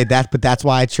just going to say that, but that's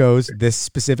why I chose this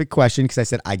specific question, because I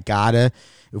said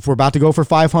if we're about to go for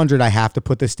 500, I have to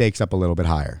put the stakes up a little bit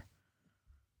higher.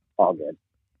 All good.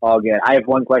 All good. I have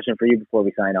one question for you before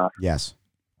we sign off. Yes.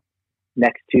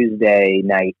 Next Tuesday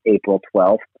night, April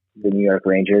 12th, the New York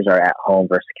Rangers are at home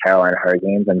versus Carolina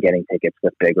Hurricanes. I'm getting tickets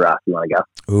with Big Rock. You want to go?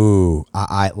 Ooh,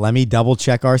 let me double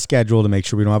check our schedule to make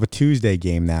sure we don't have a Tuesday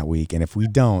game that week. And if we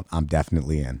don't, I'm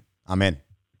definitely in. I'm in.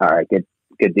 All right.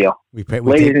 Good deal.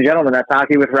 Ladies and gentlemen, that's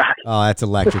Hockey with Rock. Oh, that's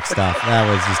electric stuff. That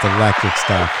was just electric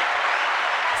stuff.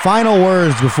 Final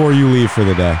words before you leave for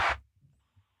the day.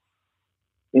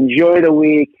 Enjoy the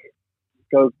week.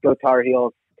 Go Tar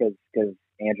Heels, because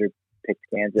Andrew picked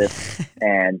Kansas.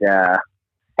 And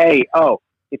hey,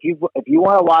 if you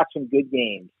want to watch some good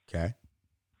games, okay.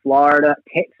 Florida.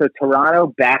 So Toronto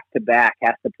back to back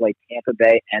has to play Tampa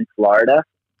Bay and Florida.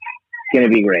 It's going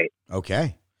to be great.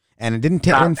 Okay. And it didn't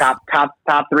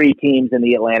top 3 teams in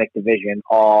the Atlantic Division,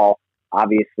 all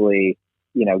obviously,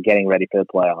 getting ready for the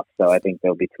playoffs. So I think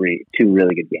there'll be 2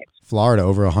 really good games. Florida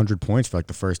over 100 points for like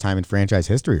the first time in franchise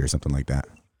history or something like that.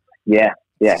 Yeah.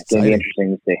 It's going to be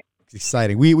interesting to see. It's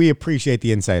exciting. We appreciate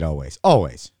the insight always.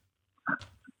 Always.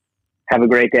 Have a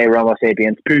great day, Romo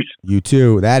Sapiens. Peace. You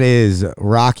too. That is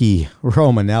Rocky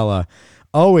Romanella,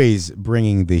 always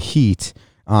bringing the heat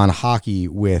on Hockey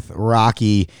with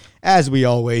Rocky. As we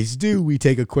always do, we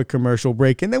take a quick commercial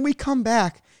break, and then we come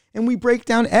back and we break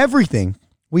down everything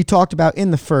we talked about in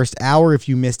the first hour. If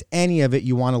you missed any of it,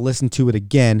 you want to listen to it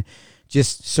again,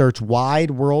 just search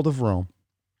Wide World of Rome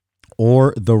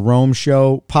or The Rome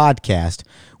Show podcast,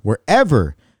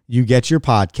 wherever you get your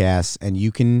podcasts, and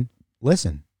you can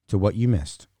listen to what you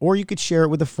missed. Or you could share it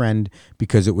with a friend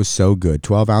because it was so good.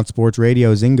 12-ounce Sports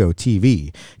Radio, Zingo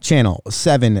TV, channel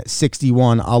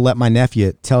 761. I'll let my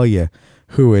nephew tell you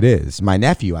who it is. My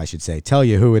nephew, I should say, tell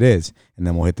you who it is. And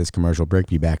then we'll hit this commercial break.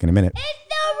 Be back in a minute. It's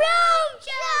the Rome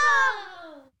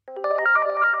Show!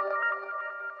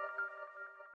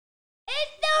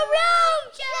 It's the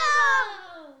Rome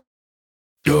Show!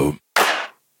 Do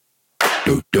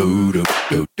do do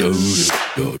do do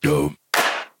do do.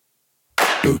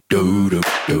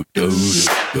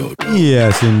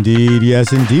 Yes, indeed.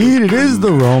 Yes, indeed. It is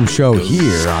the Rome Show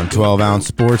here on 12-ounce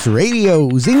Sports Radio,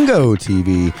 Zingo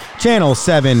TV, channel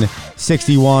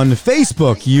 761,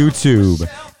 Facebook, YouTube,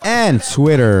 and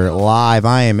Twitter live.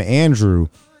 I am Andrew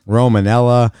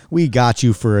Romanella. We got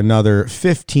you for another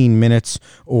 15 minutes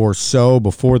or so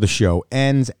before the show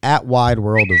ends at Wide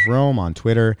World of Rome on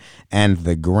Twitter and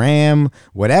the Gram.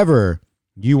 Whatever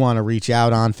you want to reach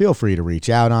out on, feel free to reach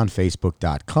out on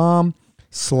Facebook.com/The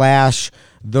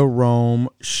Rome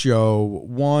Show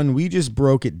 1. We just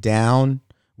broke it down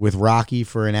with Rocky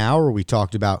for an hour. We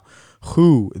talked about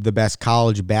who the best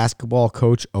college basketball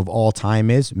coach of all time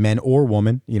is, men or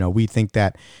woman. We think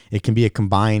that it can be a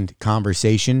combined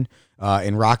conversation.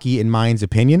 In Rocky and mine's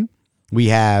opinion, we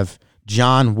have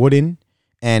John Wooden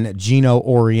and Gino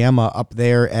Auriemma up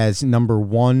there as number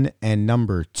 1 and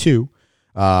number 2.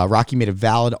 Rocky made a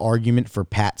valid argument for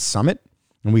Pat Summitt,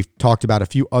 and we've talked about a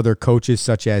few other coaches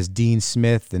such as Dean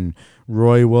Smith and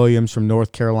Roy Williams from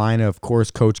North Carolina, of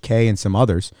course, Coach K, and some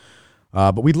others.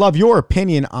 But we'd love your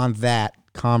opinion on that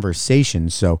conversation.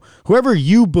 So whoever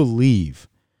you believe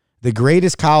the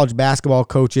greatest college basketball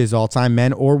coach is all time,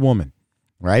 men or woman,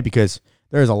 right? Because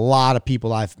there's a lot of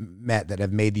people I've met that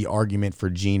have made the argument for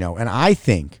Gino. And I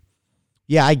think,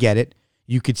 yeah, I get it.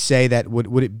 You could say that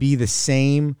would it be the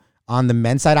same on the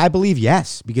men's side? I believe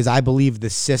yes, because I believe the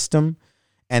system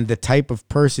and the type of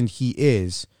person he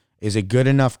is a good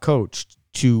enough coach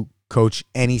to coach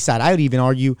any side. I would even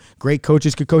argue great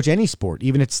coaches could coach any sport,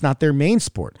 even if it's not their main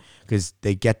sport, because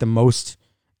they get the most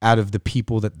out of the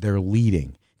people that they're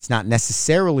leading. It's not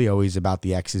necessarily always about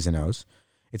the X's and O's.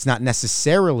 It's not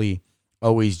necessarily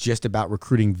always just about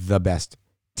recruiting the best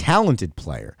talented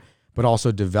player, but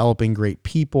also developing great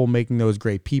people, making those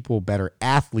great people better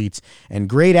athletes. And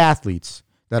great athletes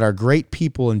that are great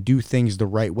people and do things the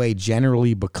right way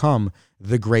generally become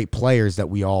the great players that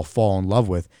we all fall in love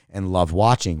with and love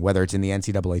watching, whether it's in the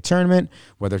NCAA tournament,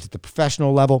 whether it's at the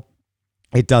professional level.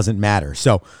 It doesn't matter.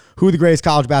 So who are the greatest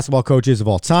college basketball coaches of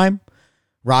all time?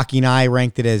 Rocky and I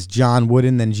ranked it as John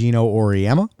Wooden, then Gino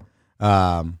Auriemma.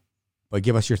 But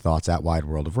give us your thoughts at Wide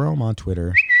World of Rome on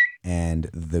Twitter and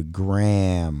the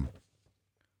Gram.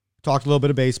 Talked a little bit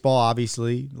of baseball,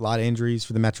 obviously. A lot of injuries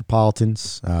for the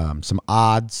Metropolitans. Some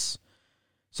odds.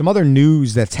 Some other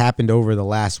news that's happened over the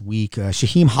last week.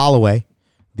 Shaheem Holloway,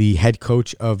 the head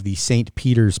coach of the St.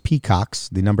 Peter's Peacocks,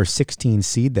 the number 16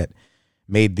 seed that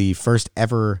made the first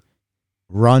ever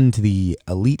run to the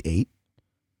Elite Eight.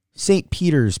 St.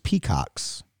 Peter's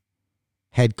Peacocks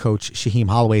head coach Shaheem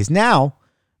Holloway is now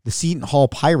the Seton Hall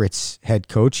Pirates head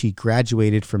coach. He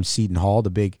graduated from Seton Hall. The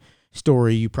big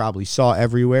story you probably saw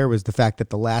everywhere was the fact that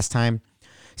the last time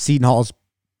Seton Hall's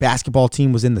basketball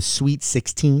team was in the Sweet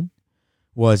 16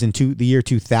 was in the year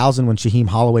 2000 when Shaheem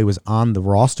Holloway was on the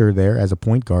roster there as a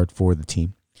point guard for the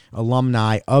team.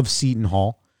 Alumni of Seton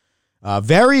Hall.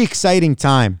 Very exciting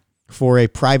time for a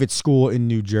private school in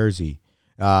New Jersey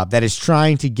that is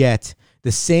trying to get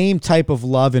the same type of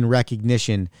love and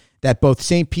recognition that both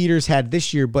St. Peter's had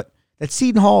this year, but that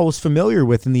Seton Hall was familiar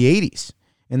with in the 80s,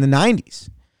 in the 90s.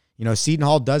 You know, Seton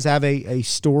Hall does have a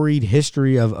storied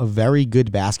history of very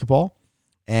good basketball.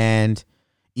 And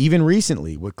even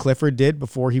recently, what Clifford did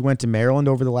before he went to Maryland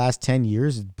over the last 10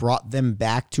 years brought them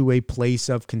back to a place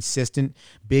of consistent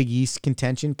Big East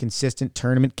contention, consistent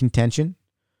tournament contention.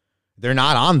 They're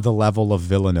not on the level of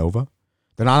Villanova.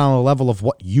 They're not on the level of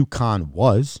what UConn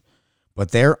was,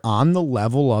 but they're on the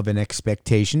level of an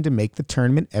expectation to make the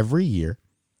tournament every year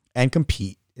and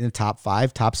compete in the top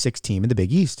 5, top 6 team in the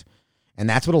Big East. And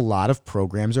that's what a lot of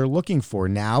programs are looking for.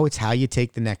 Now it's how you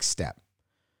take the next step.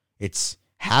 It's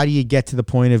how do you get to the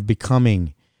point of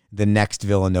becoming the next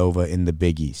Villanova in the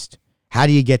Big East? How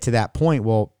do you get to that point?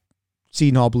 Well,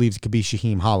 Seton Hall believes it could be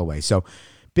Shaheem Holloway. So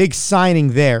big signing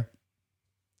there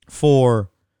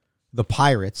for the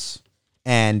Pirates.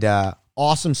 And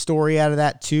awesome story out of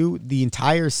that, too. The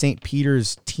entire St.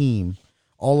 Peter's team,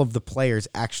 all of the players,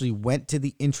 actually went to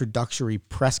the introductory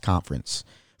press conference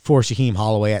for Shaheem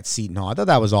Holloway at Seton Hall. I thought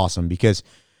that was awesome because,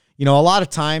 you know, a lot of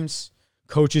times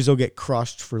coaches will get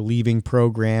crushed for leaving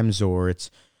programs, or it's,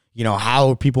 you know, how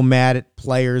are people mad at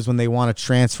players when they want to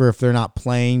transfer if they're not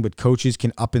playing, but coaches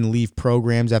can up and leave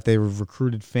programs after they've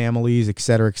recruited families, et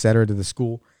cetera, to the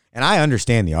school. And I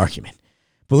understand the argument.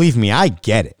 Believe me, I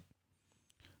get it.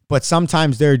 But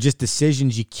sometimes there are just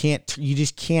decisions you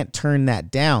just can't turn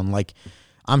that down. Like,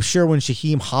 I'm sure when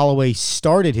Shaheem Holloway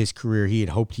started his career, he had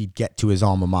hoped he'd get to his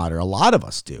alma mater. A lot of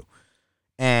us do.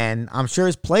 And I'm sure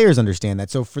his players understand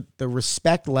that. So for the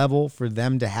respect level for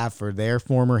them to have for their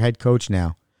former head coach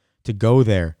now to go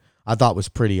there, I thought was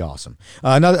pretty awesome.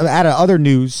 Other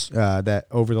news that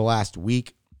over the last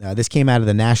week, this came out of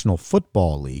the National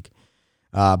Football League.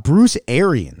 Bruce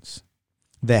Arians,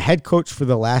 the head coach for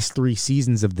the last 3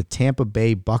 seasons of the Tampa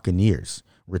Bay Buccaneers,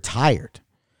 retired.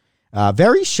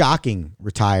 Very shocking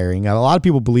retiring. A lot of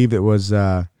people believe it was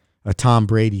a Tom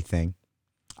Brady thing.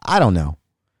 I don't know.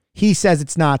 He says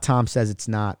it's not. Tom says it's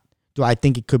not. Do I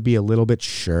think it could be a little bit?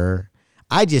 Sure.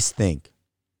 I just think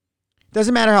it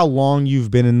doesn't matter how long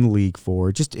you've been in the league for.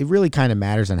 It really kind of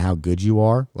matters on how good you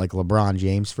are. Like LeBron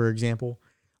James, for example,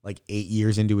 like 8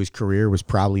 years into his career was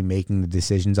probably making the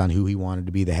decisions on who he wanted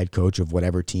to be the head coach of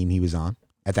whatever team he was on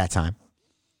at that time.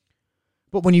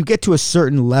 But when you get to a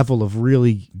certain level of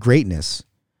really greatness,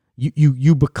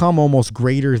 you become almost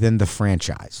greater than the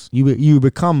franchise. You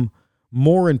become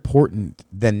more important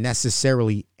than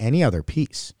necessarily any other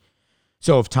piece.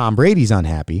 So if Tom Brady's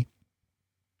unhappy,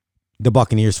 the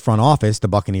Buccaneers front office, the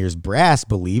Buccaneers brass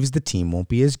believes the team won't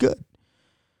be as good.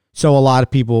 So a lot of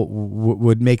people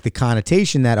would make the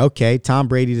connotation that, okay, Tom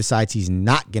Brady decides he's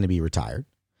not going to be retired.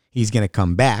 He's going to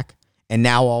come back. And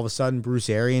now all of a sudden Bruce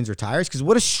Arians retires. Because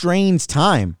what a strange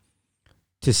time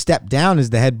to step down as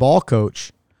the head ball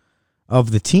coach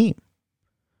of the team.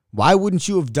 Why wouldn't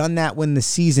you have done that when the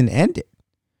season ended?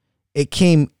 It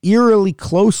came eerily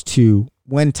close to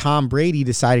when Tom Brady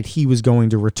decided he was going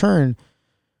to return,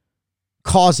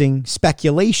 causing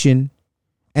speculation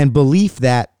and belief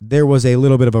that there was a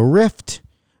little bit of a rift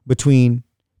between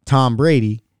Tom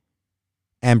Brady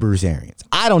and Bruce Arians.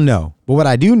 I don't know. But what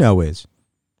I do know is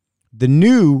the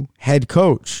new head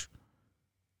coach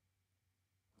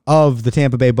of the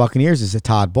Tampa Bay Buccaneers is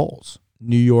Todd Bowles.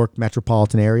 New York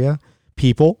metropolitan area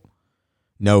people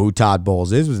know who Todd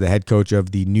Bowles is, was the head coach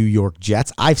of the New York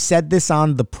Jets. I've said this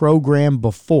on the program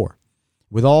before.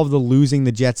 With all of the losing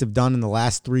the Jets have done in the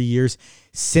last 3 years,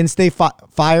 since they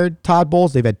fired Todd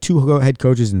Bowles, they've had 2 head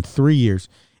coaches in 3 years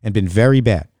and been very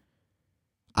bad.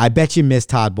 I bet you miss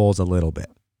Todd Bowles a little bit.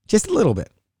 Just a little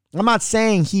bit. I'm not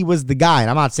saying he was the guy, and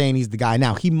I'm not saying he's the guy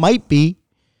now. He might be,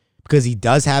 because he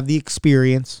does have the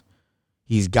experience.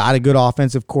 He's got a good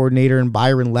offensive coordinator in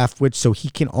Byron Leftwich, so he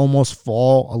can almost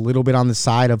fall a little bit on the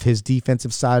side of his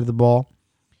defensive side of the ball.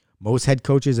 Most head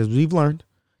coaches, as we've learned,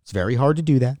 it's very hard to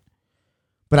do that.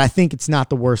 But I think it's not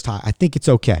the worst hire. I think it's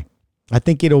okay. I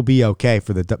think it'll be okay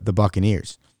for the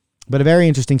Buccaneers. But a very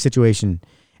interesting situation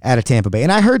out of Tampa Bay.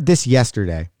 And I heard this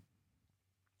yesterday,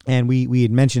 and we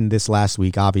had mentioned this last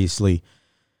week, obviously.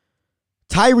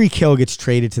 Tyreek Hill gets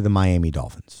traded to the Miami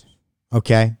Dolphins.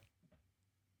 Okay?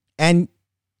 And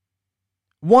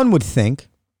one would think,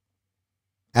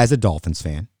 as a Dolphins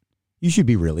fan, you should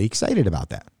be really excited about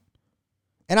that.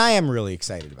 And I am really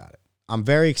excited about it. I'm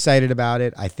very excited about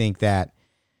it. I think that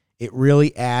it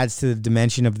really adds to the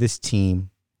dimension of this team.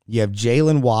 You have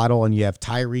Jalen Waddle and you have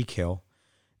Tyreek Hill.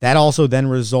 That also then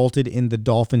resulted in the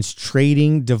Dolphins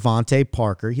trading Devontae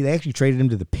Parker. They actually traded him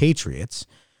to the Patriots,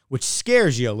 which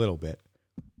scares you a little bit.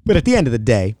 But at the end of the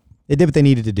day, they did what they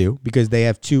needed to do because they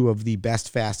have 2 of the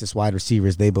best, fastest wide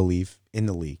receivers, they believe, in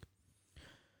the league.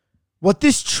 What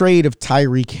this trade of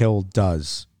Tyreek Hill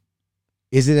does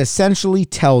is it essentially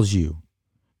tells you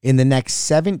in the next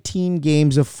 17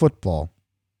 games of football,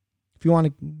 if you want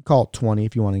to call it 20,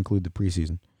 if you want to include the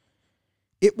preseason,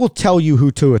 it will tell you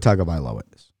who Tua Tagovailoa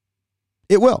is.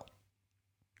 It will.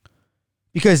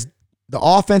 Because the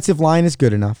offensive line is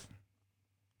good enough.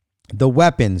 The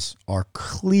weapons are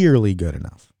clearly good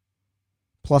enough.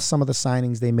 Plus some of the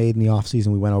signings they made in the offseason.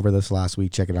 We went over this last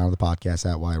week. Check it out on the podcast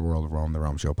at Wide World of Rome, the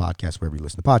Rome Show podcast, wherever you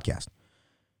listen to podcasts.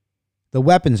 The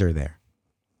weapons are there.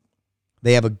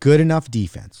 They have a good enough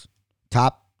defense.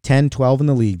 Top 10, 12 in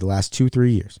the league the last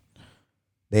 2-3 years.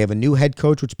 They have a new head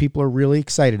coach, which people are really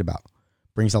excited about.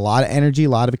 Brings a lot of energy, a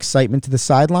lot of excitement to the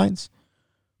sidelines.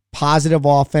 Positive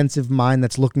offensive mind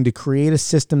that's looking to create a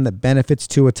system that benefits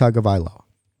Tua Tagovailoa.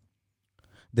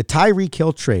 The Tyreek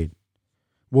Hill trade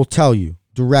will tell you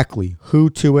directly who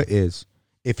Tua is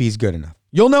if he's good enough.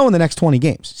 You'll know in the next 20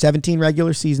 games. 17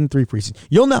 regular season, 3 preseason.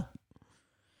 You'll know.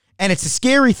 And it's a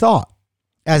scary thought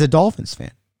as a Dolphins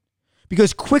fan.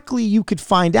 Because quickly you could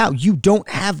find out you don't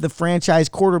have the franchise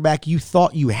quarterback you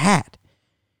thought you had.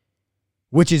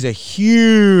 Which is a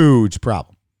huge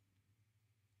problem.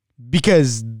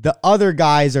 Because the other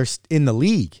guys are in the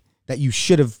league that you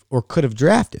should have or could have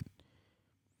drafted.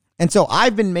 And so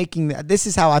I've been making that. This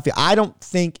is how I feel. I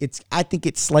think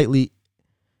it slightly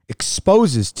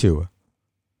exposes Tua.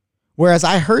 Whereas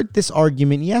I heard this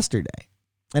argument yesterday,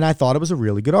 and I thought it was a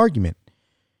really good argument.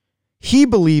 He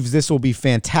believes this will be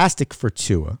fantastic for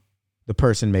Tua, the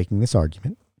person making this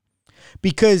argument,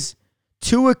 because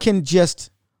Tua can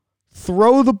just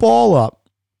throw the ball up,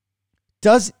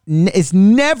 is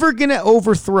never going to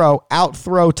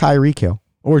outthrow Tyreek Hill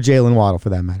or Jalen Waddle for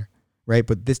that matter, right?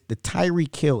 But the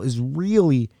Tyreek Hill is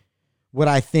really what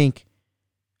I think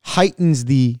heightens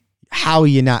the how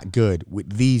you're not good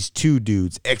with these 2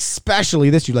 dudes, especially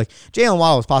this dude. Like Jalen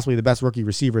Waddle was possibly the best rookie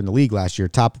receiver in the league last year,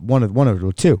 top one of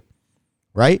the 2.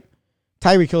 Right?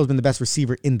 Tyreek Hill has been the best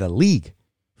receiver in the league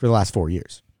for the last 4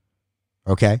 years.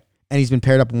 Okay? And he's been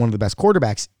paired up with one of the best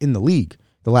quarterbacks in the league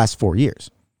the last 4 years.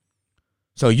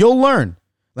 So you'll learn.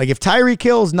 Like if Tyreek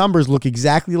Hill's numbers look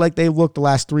exactly like they've looked the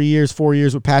last 3 years, 4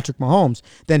 years with Patrick Mahomes,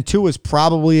 then Tua is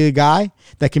probably a guy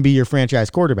that can be your franchise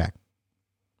quarterback.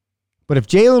 But if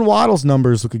Jalen Waddle's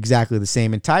numbers look exactly the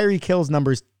same and Tyreek Hill's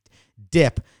numbers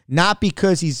dip, not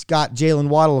because he's got Jalen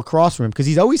Waddle across from him, because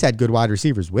he's always had good wide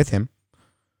receivers with him.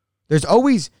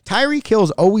 Tyreek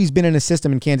Hill's always been in a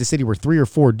system in Kansas City where 3 or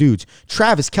 4 dudes,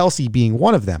 Travis Kelce being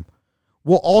one of them,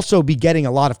 will also be getting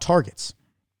a lot of targets.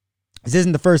 This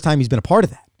isn't the first time he's been a part of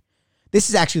that. This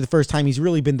is actually the first time he's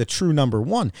really been the true number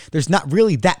 1. There's not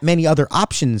really that many other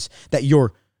options that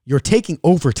you're taking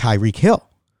over Tyreek Hill.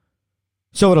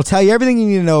 So it'll tell you everything you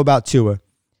need to know about Tua.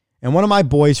 And one of my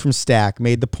boys from Stack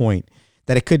made the point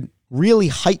that it could really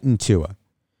heighten Tua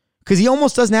because he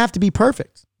almost doesn't have to be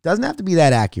perfect. Doesn't have to be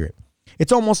that accurate.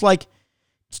 It's almost like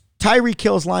Tyreek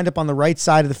Hill is lined up on the right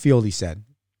side of the field, he said,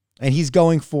 and he's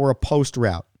going for a post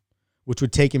route, which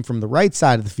would take him from the right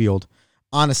side of the field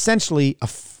on essentially a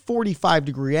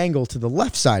 45-degree angle to the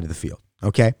left side of the field,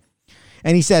 okay?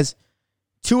 And he says,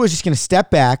 Tua's just going to step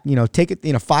back, take it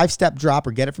in a 5-step drop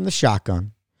or get it from the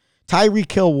shotgun.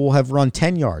 Tyreek Hill will have run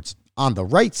 10 yards. on the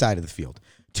right side of the field.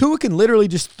 Tua can literally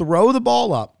just throw the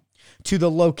ball up to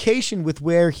the location with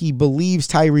where he believes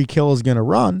Tyreek Hill is going to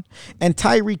run, and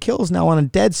Tyreek Hill is now on a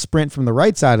dead sprint from the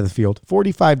right side of the field,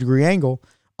 45-degree angle,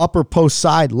 upper post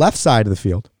side, left side of the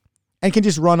field, and can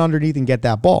just run underneath and get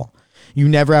that ball. You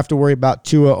never have to worry about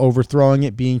Tua overthrowing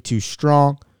it, being too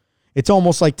strong. It's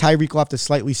almost like Tyreek will have to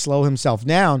slightly slow himself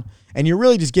down, and you're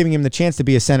really just giving him the chance to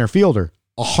be a center fielder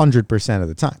 100% of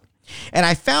the time. And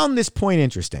I found this point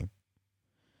interesting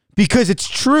because it's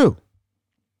true.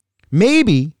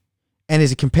 Maybe, and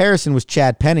as a comparison was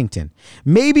Chad Pennington,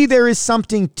 maybe there is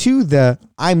something to the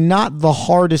I'm not the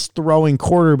hardest throwing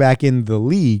quarterback in the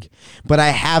league, but I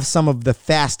have some of the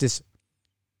fastest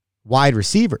wide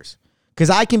receivers. Because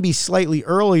I can be slightly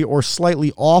early or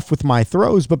slightly off with my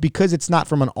throws, but because it's not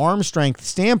from an arm strength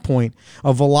standpoint,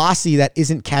 a velocity that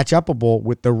isn't catch-upable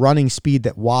with the running speed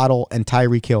that Waddle and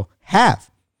Tyreek Hill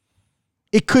have.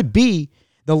 It could be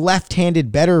the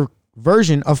left-handed better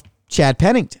version of Chad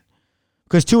Pennington.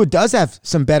 Because Tua does have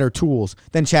some better tools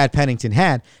than Chad Pennington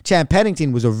had. Chad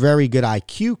Pennington was a very good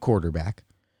IQ quarterback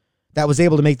that was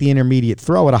able to make the intermediate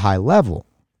throw at a high level.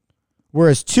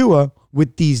 Whereas Tua,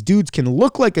 with these dudes, can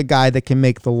look like a guy that can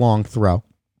make the long throw.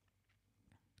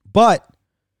 But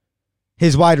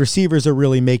his wide receivers are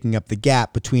really making up the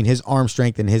gap between his arm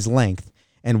strength and his length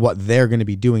and what they're going to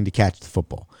be doing to catch the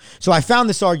football. So I found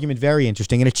this argument very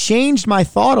interesting, and it changed my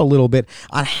thought a little bit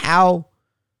on how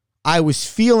I was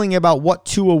feeling about what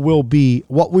Tua will be,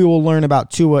 what we will learn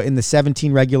about Tua in the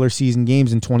 17 regular season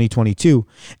games in 2022,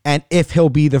 and if he'll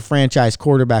be the franchise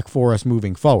quarterback for us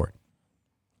moving forward.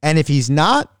 And if he's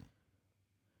not,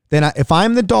 then if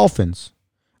I'm the Dolphins,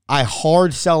 I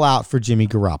hard sell out for Jimmy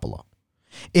Garoppolo.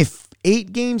 If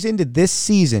 8 games into this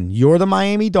season, you're the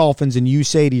Miami Dolphins and you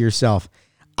say to yourself,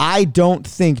 I don't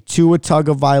think Tua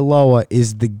Tagovailoa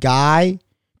is the guy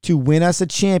to win us a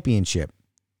championship.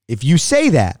 If you say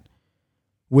that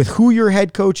with who your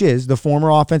head coach is, the former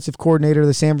offensive coordinator of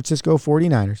the San Francisco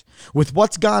 49ers, with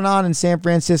what's gone on in San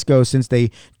Francisco since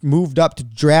they moved up to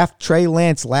draft Trey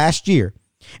Lance last year,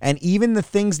 and even the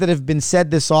things that have been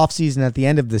said this offseason at the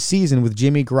end of the season with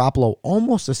Jimmy Garoppolo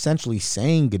almost essentially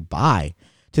saying goodbye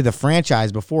to the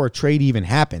franchise before a trade even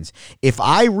happens. If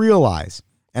I realize,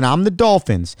 and I'm the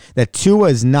Dolphins, that Tua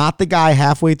is not the guy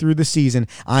halfway through the season,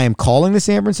 I am calling the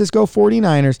San Francisco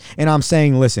 49ers and I'm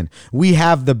saying, listen, we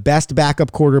have the best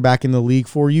backup quarterback in the league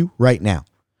for you right now.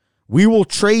 We will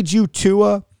trade you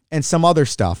Tua and some other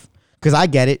stuff because I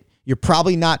get it. You're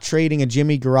probably not trading a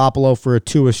Jimmy Garoppolo for a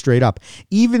Tua straight up.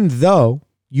 Even though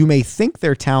you may think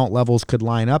their talent levels could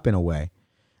line up in a way,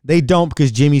 they don't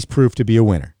because Jimmy's proved to be a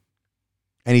winner.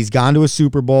 And he's gone to a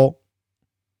Super Bowl.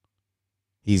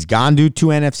 He's gone to 2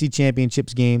 NFC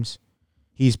Championships games.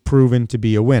 He's proven to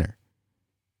be a winner.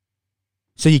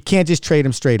 So you can't just trade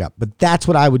him straight up. But that's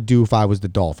what I would do if I was the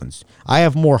Dolphins. I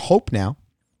have more hope now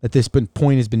that this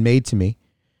point has been made to me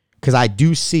because I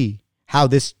do see how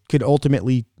this could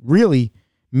ultimately really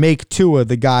make Tua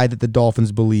the guy that the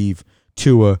Dolphins believe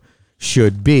Tua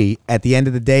should be. At the end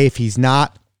of the day, if he's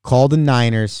not, call the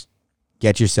Niners.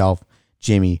 Get yourself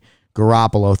Jimmy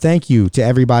Garoppolo. Thank you to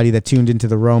everybody that tuned into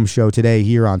the Rome Show today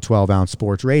here on 12 Ounce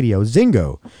Sports Radio,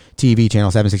 Zingo TV,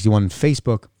 Channel 761,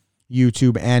 Facebook,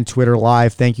 YouTube, and Twitter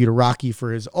Live. Thank you to Rocky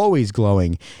for his always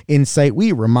glowing insight.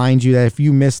 We remind you that if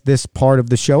you missed this part of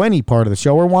the show, any part of the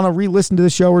show, or want to re-listen to the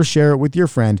show or share it with your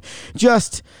friend,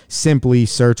 just simply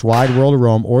search Wide World of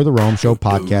Rome or the Rome Show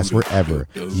podcast wherever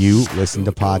you listen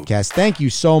to podcasts. Thank you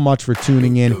so much for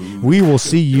tuning in. We will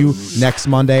see you next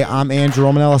Monday. I'm Andrew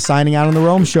Romanella signing out on the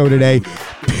Rome Show today.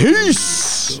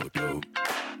 Peace!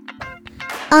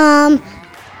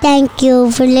 Thank you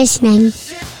for listening.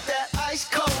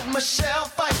 Michelle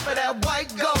fight for that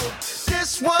white gold.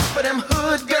 This one for them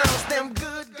hood girls, them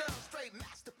good